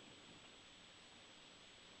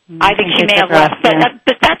 I think she may have left,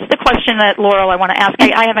 but that's the question that, Laurel, I want to ask.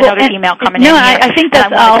 I have another email coming in. No, I think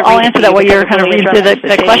that's, I'll answer that while you're kind of reading through the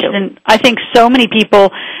question. I think so many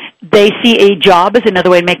people, they see a job as another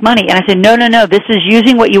way to make money. And I said, no, this is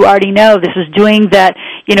using what you already know. This is doing that,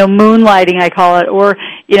 moonlighting, I call it, or,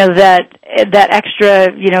 that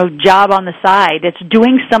extra, job on the side. It's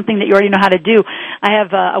doing something that you already know how to do. I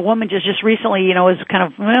have a woman just recently, was kind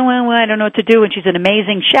of, well, I don't know what to do, and she's an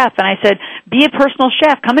amazing chef. And I said, be a personal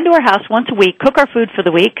chef. Come into our house once a week, cook our food for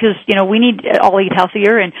the week, because, we need all eat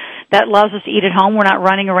healthier, and that allows us to eat at home. We're not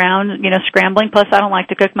running around, scrambling. Plus, I don't like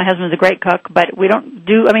to cook. My husband's a great cook, but we don't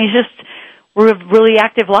do, we have really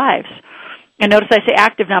active lives. And notice I say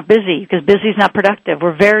active, not busy, because busy is not productive.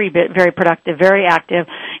 We're very productive, very active.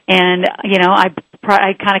 And,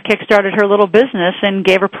 I kind of kick-started her little business and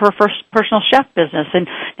gave her her first personal chef business. And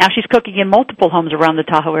now she's cooking in multiple homes around the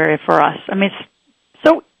Tahoe area for us. It's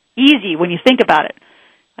so easy when you think about it.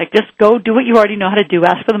 Like, just go do what you already know how to do,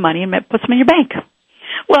 ask for the money, and put some in your bank.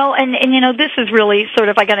 Well, and this is really sort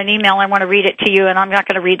of, I got an email, I want to read it to you, and I'm not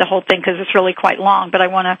going to read the whole thing because it's really quite long, but I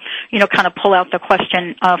want to, kind of pull out the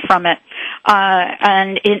question from it.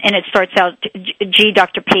 And it starts out, G,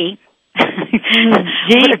 Dr. P.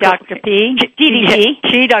 G, Dr. P.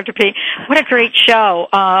 G, Dr. P. What a great show.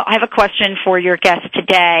 I have a question for your guest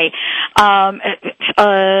today.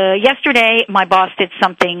 Yesterday, my boss did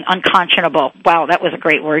something unconscionable. Wow, that was a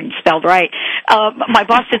great word and spelled right. My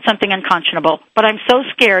boss did something unconscionable, but I'm so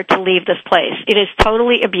scared to leave this place. It is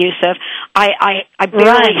totally abusive. I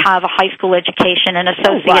barely have a high school education, an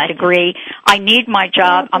associate degree. I need my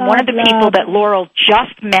job. I'm one of the people that Laurel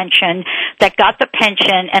just mentioned that got the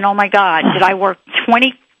pension, and oh my God, did I work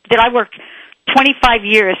 25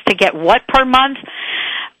 years to get what per month?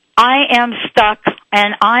 I am stuck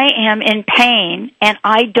and I am in pain and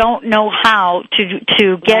I don't know how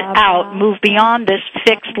to get out, move beyond this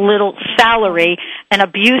fixed little salary, an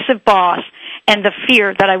abusive boss, and the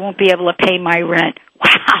fear that I won't be able to pay my rent.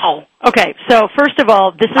 Wow. Okay, so first of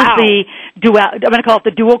all, this is the dual, I'm going to call it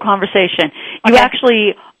the dual conversation. You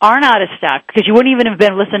actually are not as stuck because you wouldn't even have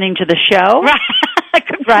been listening to the show.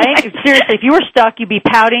 Right? Seriously, if you were stuck, you'd be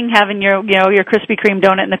pouting, having your Krispy Kreme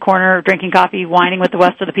donut in the corner, drinking coffee, whining with the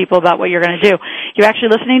rest of the people about what you're going to do. You're actually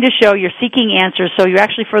listening to the show, you're seeking answers, so you're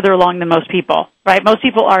actually further along than most people, right? Most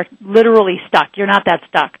people are literally stuck. You're not that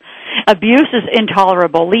stuck. Abuse is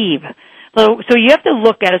intolerable. Leave. So you have to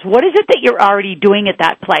look at is what is it that you're already doing at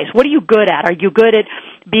that place? What are you good at? Are you good at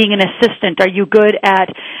being an assistant? Are you good at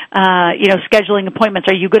scheduling appointments?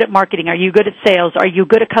 Are you good at marketing? Are you good at sales? Are you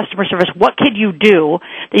good at customer service? What could you do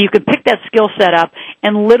that you could pick that skill set up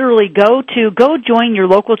and literally go join your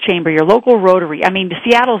local chamber, your local Rotary?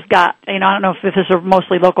 Seattle's got, I don't know if this are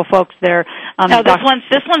mostly local folks there. No, this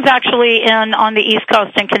one's actually on the East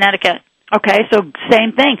Coast in Connecticut. Okay, so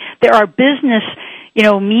same thing. There are business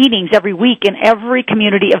meetings every week in every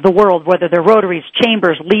community of the world, whether they're Rotaries,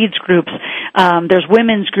 Chambers, Leads groups. There's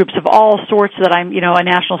women's groups of all sorts that I'm, a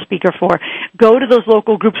national speaker for. Go to those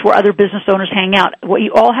local groups where other business owners hang out. What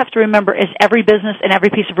you all have to remember is every business and every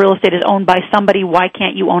piece of real estate is owned by somebody. Why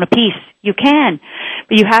can't you own a piece? You can.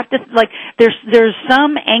 But you have to, there's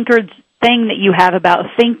some anchored thing that you have about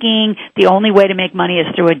thinking the only way to make money is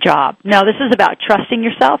through a job. No, this is about trusting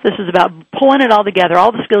yourself. This is about pulling it all together,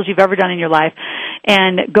 all the skills you've ever done in your life,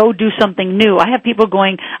 and go do something new. I have people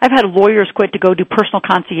I've had lawyers quit to go do personal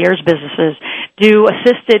concierge businesses, do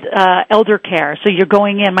assisted elder care. So you're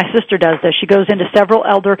going in, my sister does this. She goes into several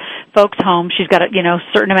elder folks' homes. She's got a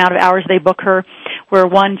certain amount of hours they book her, where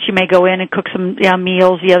one, she may go in and cook some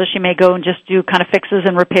meals. The other, she may go and just do kind of fixes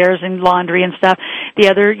and repairs and laundry and stuff. The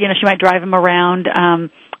other, she might drive them around.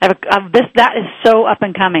 That is so up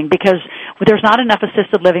and coming because there's not enough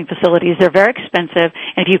assisted living facilities. They're very expensive,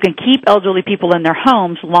 and if you can keep elderly people in their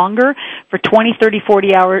homes longer for $20, $30,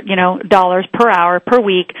 $40 dollars per hour per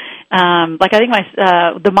week, I think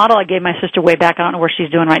the model I gave my sister way back, I don't know where she's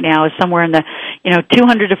doing right now, is somewhere in the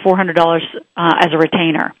 $200 to $400 as a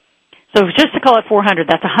retainer. So just to call it $400,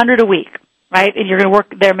 that's $100 a week, right? And you're going to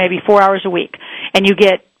work there maybe 4 hours a week, and you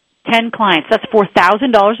get 10 clients. That's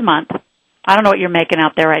 $4,000 a month. I don't know what you're making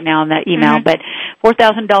out there right now in that email, but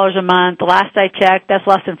 $4,000 a month. The last I checked, that's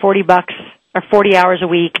less than $40 or 40 hours a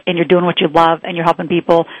week, and you're doing what you love, and you're helping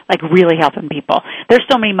people, really helping people. There's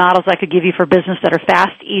so many models I could give you for business that are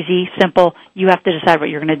fast, easy, simple. You have to decide what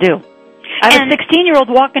you're going to do. I have a 16-year-old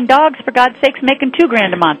walking dogs, for God's sakes, making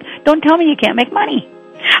 $2,000 a month. Don't tell me you can't make money.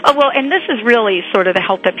 Oh, well, and this is really sort of the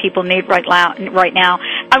help that people need right now.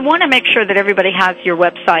 I want to make sure that everybody has your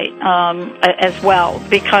website as well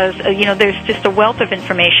because, there's just a wealth of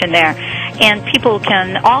information there. And people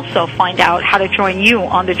can also find out how to join you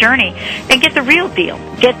on the journey and get the real deal.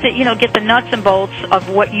 Get the nuts and bolts of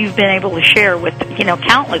what you've been able to share with,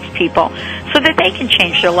 countless people so that they can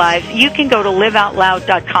change their lives. You can go to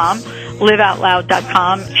liveoutloud.com.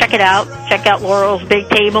 liveoutloud.com. Check it out. Check out Loral's Big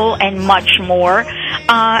Table and much more.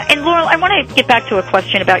 And Loral, I want to get back to a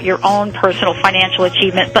question about your own personal financial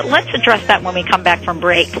achievement, but let's address that when we come back from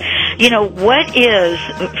break. What is,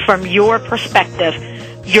 from your perspective,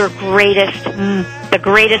 your the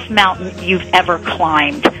greatest mountain you've ever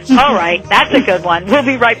climbed? All right, that's a good one. We'll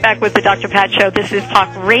be right back with the Dr. Pat Show. This is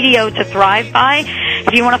Talk Radio to Thrive By.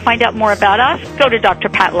 If you want to find out more about us, go to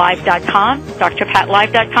drpatlive.com.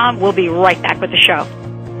 drpatlive.com. We'll be right back with the show.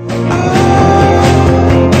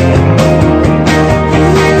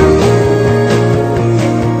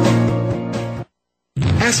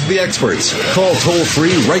 Ask the experts. Call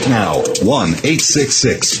toll-free right now,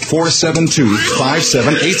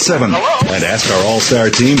 1-866-472-5787. And ask our All-Star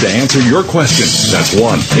team to answer your question. That's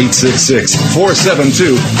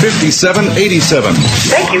 1-866-472-5787.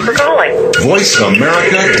 Thank you for calling.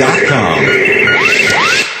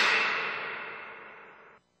 VoiceAmerica.com.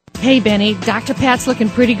 Hey, Benny, Dr. Pat's looking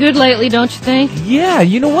pretty good lately, don't you think? Yeah,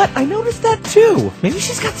 you know what? I noticed that too. Maybe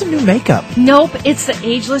she's got some new makeup. Nope, it's the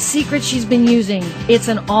Ageless Secret she's been using. It's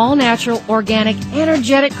an all-natural, organic,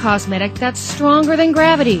 energetic cosmetic that's stronger than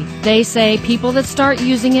gravity. They say people that start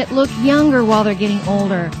using it look younger while they're getting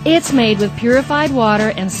older. It's made with purified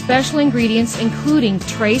water and special ingredients including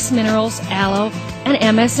trace minerals, aloe, and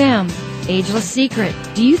MSM. Ageless Secret.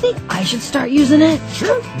 Do you think I should start using it?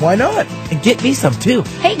 Sure, why not? And get me some too.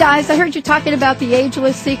 Hey guys, I heard you talking about the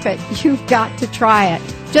Ageless Secret. You've got to try it.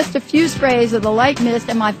 Just a few sprays of the light mist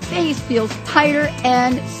and my face feels tighter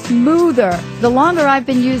and smoother. The longer I've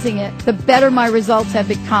been using it, the better my results have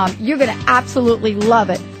become. You're going to absolutely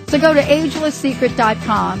love it. So go to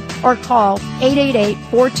agelesssecret.com or call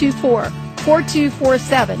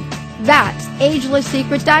 888-424-4247. That's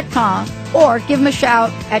agelesssecret.com. Or give them a shout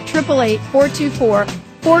at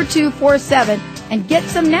 888-424-4247 and get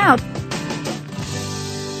some now.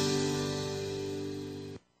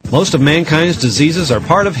 Most of mankind's diseases are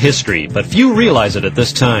part of history, but few realize it at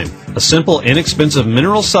this time. A simple, inexpensive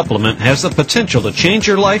mineral supplement has the potential to change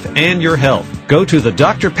your life and your health. Go to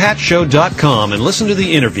thedrpatshow.com and listen to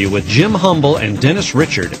the interview with Jim Humble and Dennis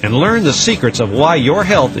Richard and learn the secrets of why your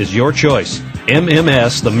health is your choice.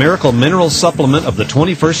 MMS, the miracle mineral supplement of the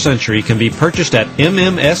 21st century, can be purchased at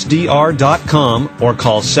mmsdr.com or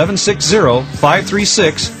call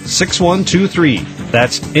 760-536-6123.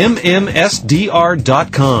 That's mmsdr.com.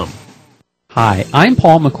 Hi, I'm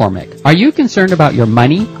Paul McCormick. Are you concerned about your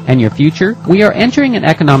money and your future? We are entering an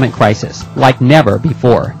economic crisis like never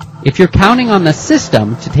before. If you're counting on the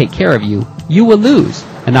system to take care of you, you will lose,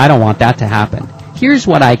 and I don't want that to happen. Here's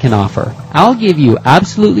what I can offer. I'll give you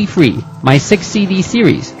absolutely free my 6-CD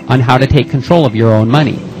series on how to take control of your own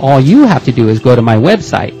money. All you have to do is go to my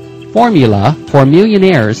website,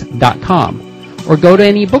 formulaformillionaires.com, or go to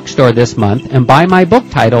any bookstore this month and buy my book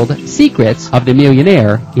titled Secrets of the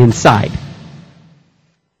Millionaire Inside.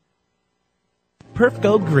 Perf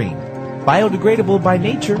Go Green. Biodegradable by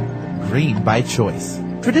nature, green by choice.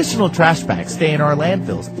 Traditional trash bags stay in our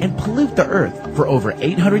landfills and pollute the earth for over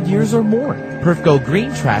 800 years or more. Perf Go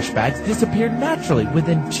Green trash bags disappear naturally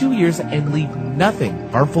within 2 years and leave nothing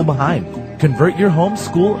harmful behind. Convert your home,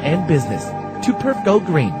 school, and business to Perf Go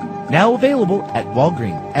Green. Now available at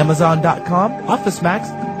Walgreens, Amazon.com,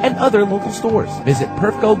 OfficeMax, and other local stores. Visit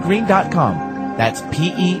perfgogreen.com. That's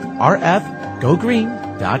PERF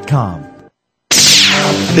GoGreen.com.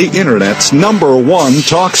 The Internet's #1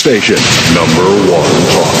 talk station.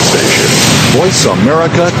 #1 talk station.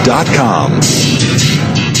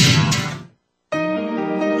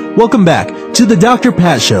 VoiceAmerica.com. Welcome back to the Dr.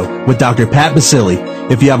 Pat Show with Dr. Pat Basile.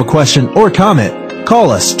 If you have a question or comment, call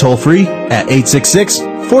us toll-free at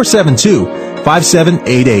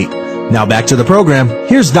 866-472-5788. Now back to the program.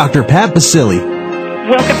 Here's Dr. Pat Basile.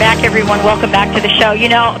 Welcome back, everyone. Welcome back to the show. You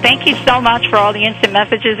know, thank you so much for all the instant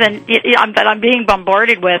messages that I'm being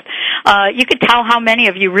bombarded with. You could tell how many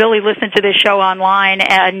of you really listen to this show online,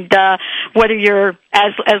 and whether you're,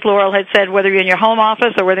 as Loral had said, whether you're in your home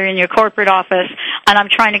office or whether you're in your corporate office, and I'm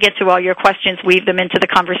trying to get to all your questions, weave them into the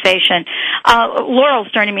conversation.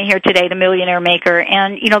 Loral's joining me here today, the Millionaire Maker,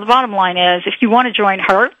 and, you know, the bottom line is, if you want to join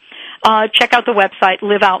her, check out the website,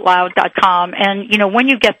 liveoutloud.com, and, you know, when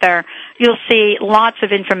you get there, you'll see lots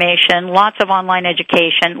of information, lots of online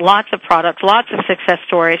education, lots of products, lots of success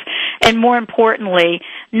stories, and more importantly,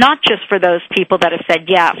 not just for those people that have said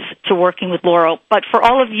yes to working with Loral, but for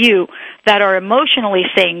all of you that are emotionally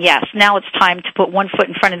saying yes. Now it's time to put one foot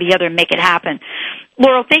in front of the other and make it happen.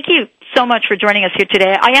 Loral, thank you so much for joining us here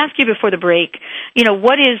today. I asked you before the break, you know,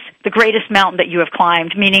 what is the greatest mountain that you have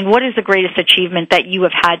climbed? Meaning, what is the greatest achievement that you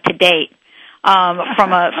have had to date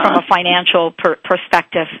from a financial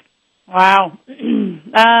perspective? Wow.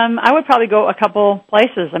 I would probably go a couple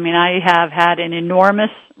places. I mean, I have had an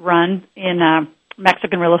enormous run in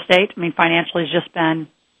Mexican real estate. I mean, financially has just been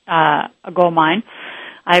a gold mine.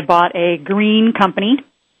 I bought a green company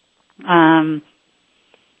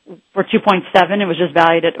for $2.7. It was just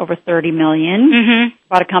valued at over $30 million. Mm-hmm.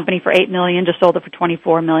 Bought a company for $8 million, just sold it for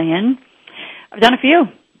 $24 million. I've done a few.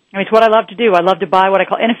 I mean, it's what I love to do. I love to buy what I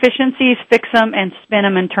call inefficiencies, fix them, and spin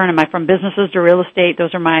them and turn them. From businesses to real estate,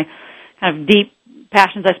 those are my kind of deep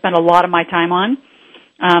passions I spend a lot of my time on.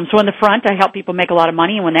 So in the front, I help people make a lot of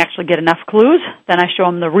money, and when they actually get enough clues, then I show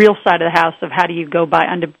them the real side of the house of how do you go buy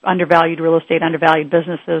undervalued real estate, undervalued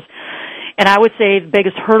businesses. And I would say the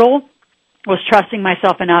biggest hurdle was trusting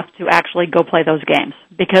myself enough to actually go play those games,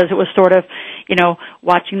 because it was sort of, you know,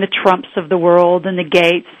 watching the Trumps of the world and the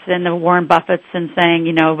Gates and the Warren Buffetts and saying,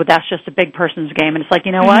 you know, but that's just a big person's game. And it's like,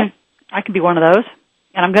 you know what? I can be one of those,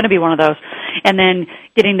 and I'm going to be one of those. And then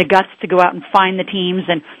getting the guts to go out and find the teams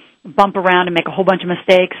and bump around and make a whole bunch of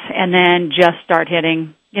mistakes, and then just start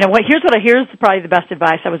hitting. You know what? Here's probably the best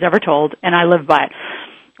advice I was ever told, and I live by it.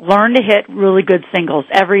 Learn to hit really good singles.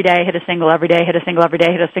 Every day, hit a single. Every day, hit a single. Every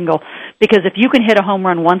day, hit a single. Because if you can hit a home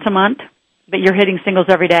run once a month, but you're hitting singles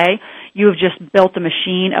every day, you have just built a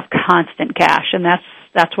machine of constant cash. And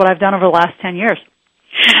that's what I've done over the last 10 years.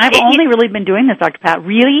 And I've only really been doing this, Dr. Pat,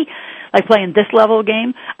 really, like playing this level of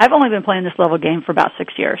game. I've only been playing this level of game for about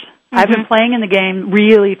 6 years. I've been playing in the game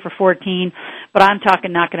really for 14, but I'm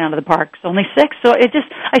talking knocking out of the park. It's only 6. So I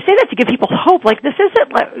say that to give people hope. Like, this isn't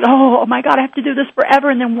like, oh my God, I have to do this forever,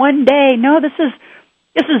 and then one day. No, this is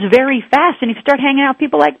very fast. And if you start hanging out with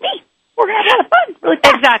people like me, we're going to have a lot of fun really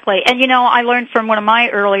fast. Exactly. And, you know, I learned from one of my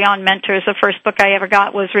early on mentors, the first book I ever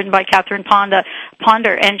got was written by Catherine Ponder,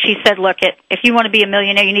 and she said, look, if you want to be a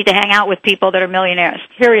millionaire, you need to hang out with people that are millionaires.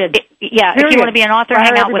 Period. If you want to be an author,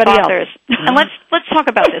 hang out with authors. And let's talk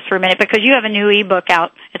about this for a minute, because you have a new ebook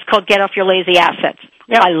out. It's called Get Off Your Lazy Assets.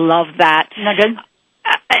 Yep. I love that. Isn't that good?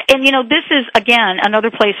 And, you know, this is, again,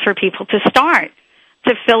 another place for people to start,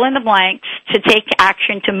 to fill in the blanks, to take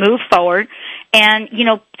action, to move forward, and, you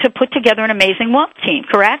know, to put together an amazing wealth team,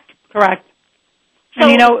 correct? Correct. So,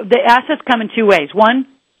 and, you know, the assets come in two ways. One,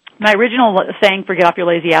 my original saying for Get Off Your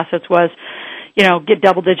Lazy Assets was, you know, get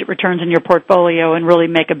double-digit returns in your portfolio and really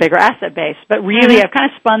make a bigger asset base. But really, I've kind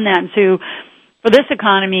of spun that into, for this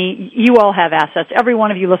economy, you all have assets. Every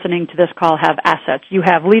one of you listening to this call have assets. You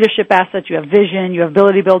have leadership assets, you have vision, you have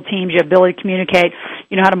ability to build teams, you have ability to communicate,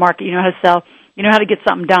 you know how to market, you know how to sell, you know how to get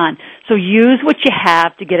something done. So use what you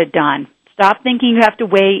have to get it done. Stop thinking you have to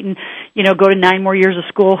wait and, go to 9 more years of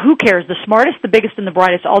school. Who cares? The smartest, the biggest, and the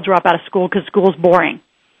brightest all drop out of school because school's boring.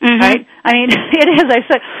 Mm-hmm. Right? I mean, it is.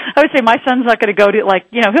 I would say my son's not going to go to,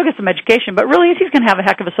 he'll get some education, but really he's going to have a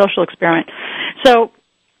heck of a social experiment. So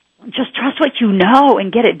just trust what you know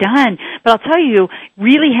and get it done. But I'll tell you,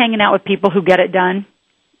 really hanging out with people who get it done,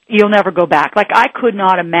 you'll never go back. Like, I could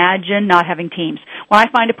not imagine not having teams. When I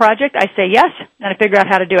find a project, I say yes, and I figure out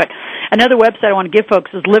how to do it. Another website I want to give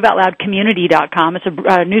folks is liveoutloudcommunity.com. It's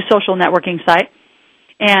a new social networking site.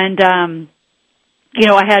 And,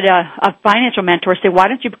 I had a financial mentor say, why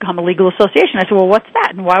don't you become a legal association? I said, well, what's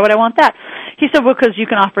that? And why would I want that? He said, well, because you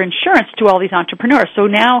can offer insurance to all these entrepreneurs. So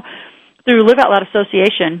now, through Live Out Loud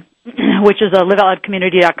Association, which is a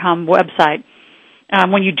liveoutloudcommunity.com website,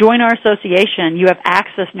 when you join our association, you have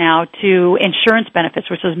access now to insurance benefits,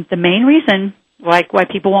 which is the main reason why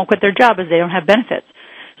people won't quit their job is they don't have benefits.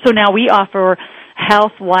 So now we offer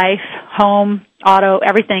health, life, home, auto,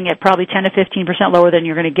 everything at probably 10 to 15% lower than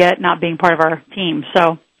you're going to get not being part of our team.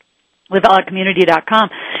 So liveoutloudcommunity.com.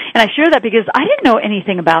 And I share that because I didn't know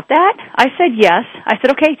anything about that. I said yes. I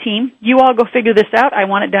said, okay, team, you all go figure this out. I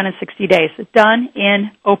want it done in 60 days. It's done,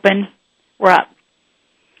 in, open, we're up.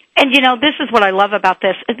 And, this is what I love about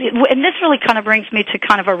this. And this really kind of brings me to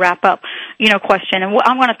kind of a wrap-up, question. And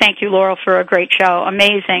I want to thank you, Loral, for a great show.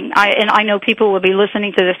 Amazing. I know people will be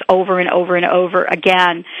listening to this over and over and over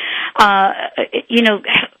again.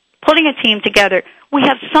 Putting a team together, we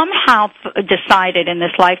have somehow decided in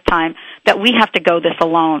this lifetime that we have to go this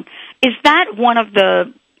alone. Is that one of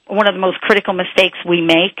the most critical mistakes we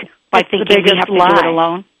make by thinking we have to do it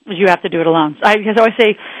alone? You have to do it alone. Because I always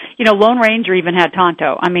say, Lone Ranger even had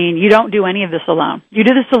Tonto. I mean, you don't do any of this alone. You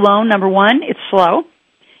do this alone, number one, it's slow.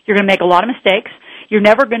 You're going to make a lot of mistakes. You're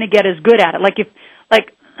never going to get as good at it.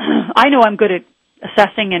 I know I'm good at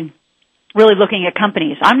assessing and really looking at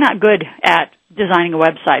companies. I'm not good at designing a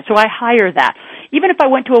website, so I hire that. Even if I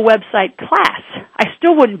went to a website class, I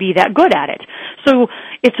still wouldn't be that good at it. So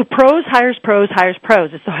it's a pros hires pros hires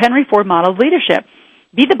pros. It's the Henry Ford model of leadership.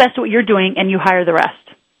 Be the best at what you're doing, and you hire the rest.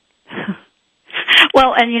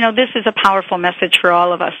 Well, and this is a powerful message for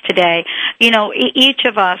all of us today. Each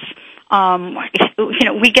of us,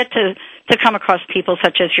 we get to come across people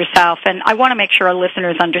such as yourself, and I want to make sure our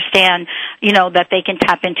listeners understand, that they can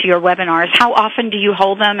tap into your webinars. How often do you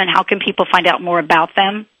hold them, and how can people find out more about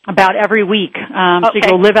them? About every week. So you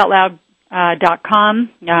go liveoutloud.com.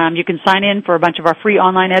 You can sign in for a bunch of our free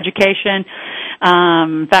online education.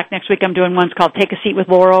 In fact, next week I'm doing one's called Take a Seat with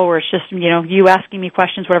Loral, where it's just, you asking me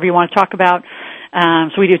questions, whatever you want to talk about.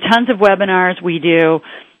 So we do tons of webinars. We do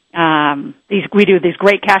these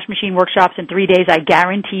great cash machine workshops in 3 days. I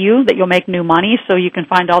guarantee you that you'll make new money. So you can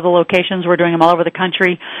find all the locations. We're doing them all over the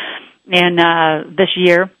country. And this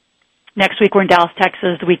year, next week we're in Dallas,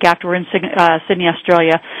 Texas. The week after we're in Sydney,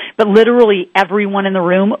 Australia. But literally everyone in the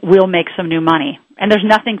room will make some new money. And there's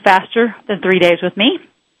nothing faster than 3 days with me.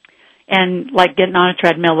 And like getting on a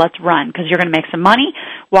treadmill, let's run, because you're going to make some money.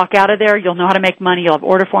 Walk out of there, you'll know how to make money. You'll have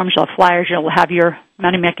order forms, you'll have flyers, you'll have your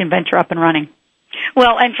money-making venture up and running.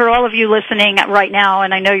 Well, and for all of you listening right now,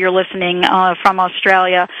 and I know you're listening from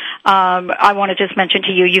Australia, I want to just mention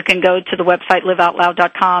to you, you can go to the website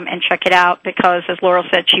liveoutloud.com and check it out, because as Loral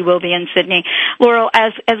said, she will be in Sydney. Loral,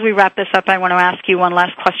 as we wrap this up, I want to ask you one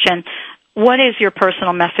last question. What is your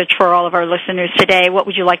personal message for all of our listeners today? What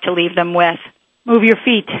would you like to leave them with? Move your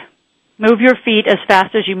feet. Move your feet as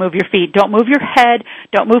fast as you move your feet. Don't move your head.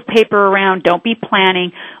 Don't move paper around. Don't be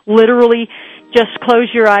planning. Literally, just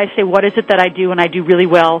close your eyes, say, what is it that I do and I do really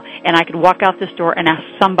well, and I could walk out this door and ask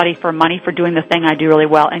somebody for money for doing the thing I do really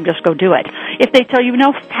well, and just go do it. If they tell you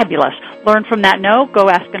no, fabulous. Learn from that no, go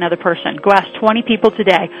ask another person. Go ask 20 people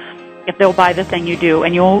today if they'll buy the thing you do,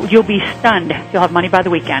 and you'll be stunned. You'll have money by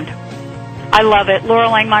the weekend. I love it.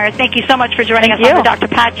 Loral Langemeier, thank you so much for joining us on the Dr.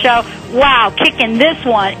 Pat Show. Wow, kicking this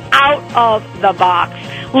one out of the box.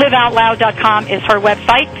 LiveOutLoud.com is her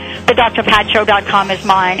website. TheDrPatShow.com is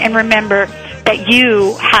mine. And remember that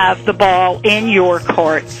you have the ball in your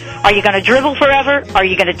court. Are you going to dribble forever, or are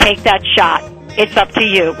you going to take that shot? It's up to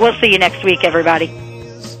you. We'll see you next week, everybody.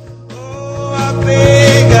 I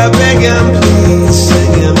beg him, please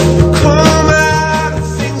sing him. Come out of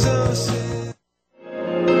things unsaid.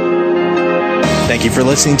 Thank you for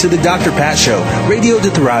listening to The Dr. Pat Show, radio to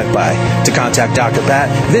thrive by. To contact Dr. Pat,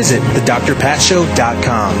 visit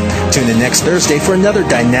thedrpatshow.com. Tune in next Thursday for another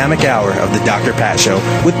dynamic hour of The Dr. Pat Show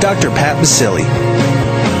with Dr. Pat Basili.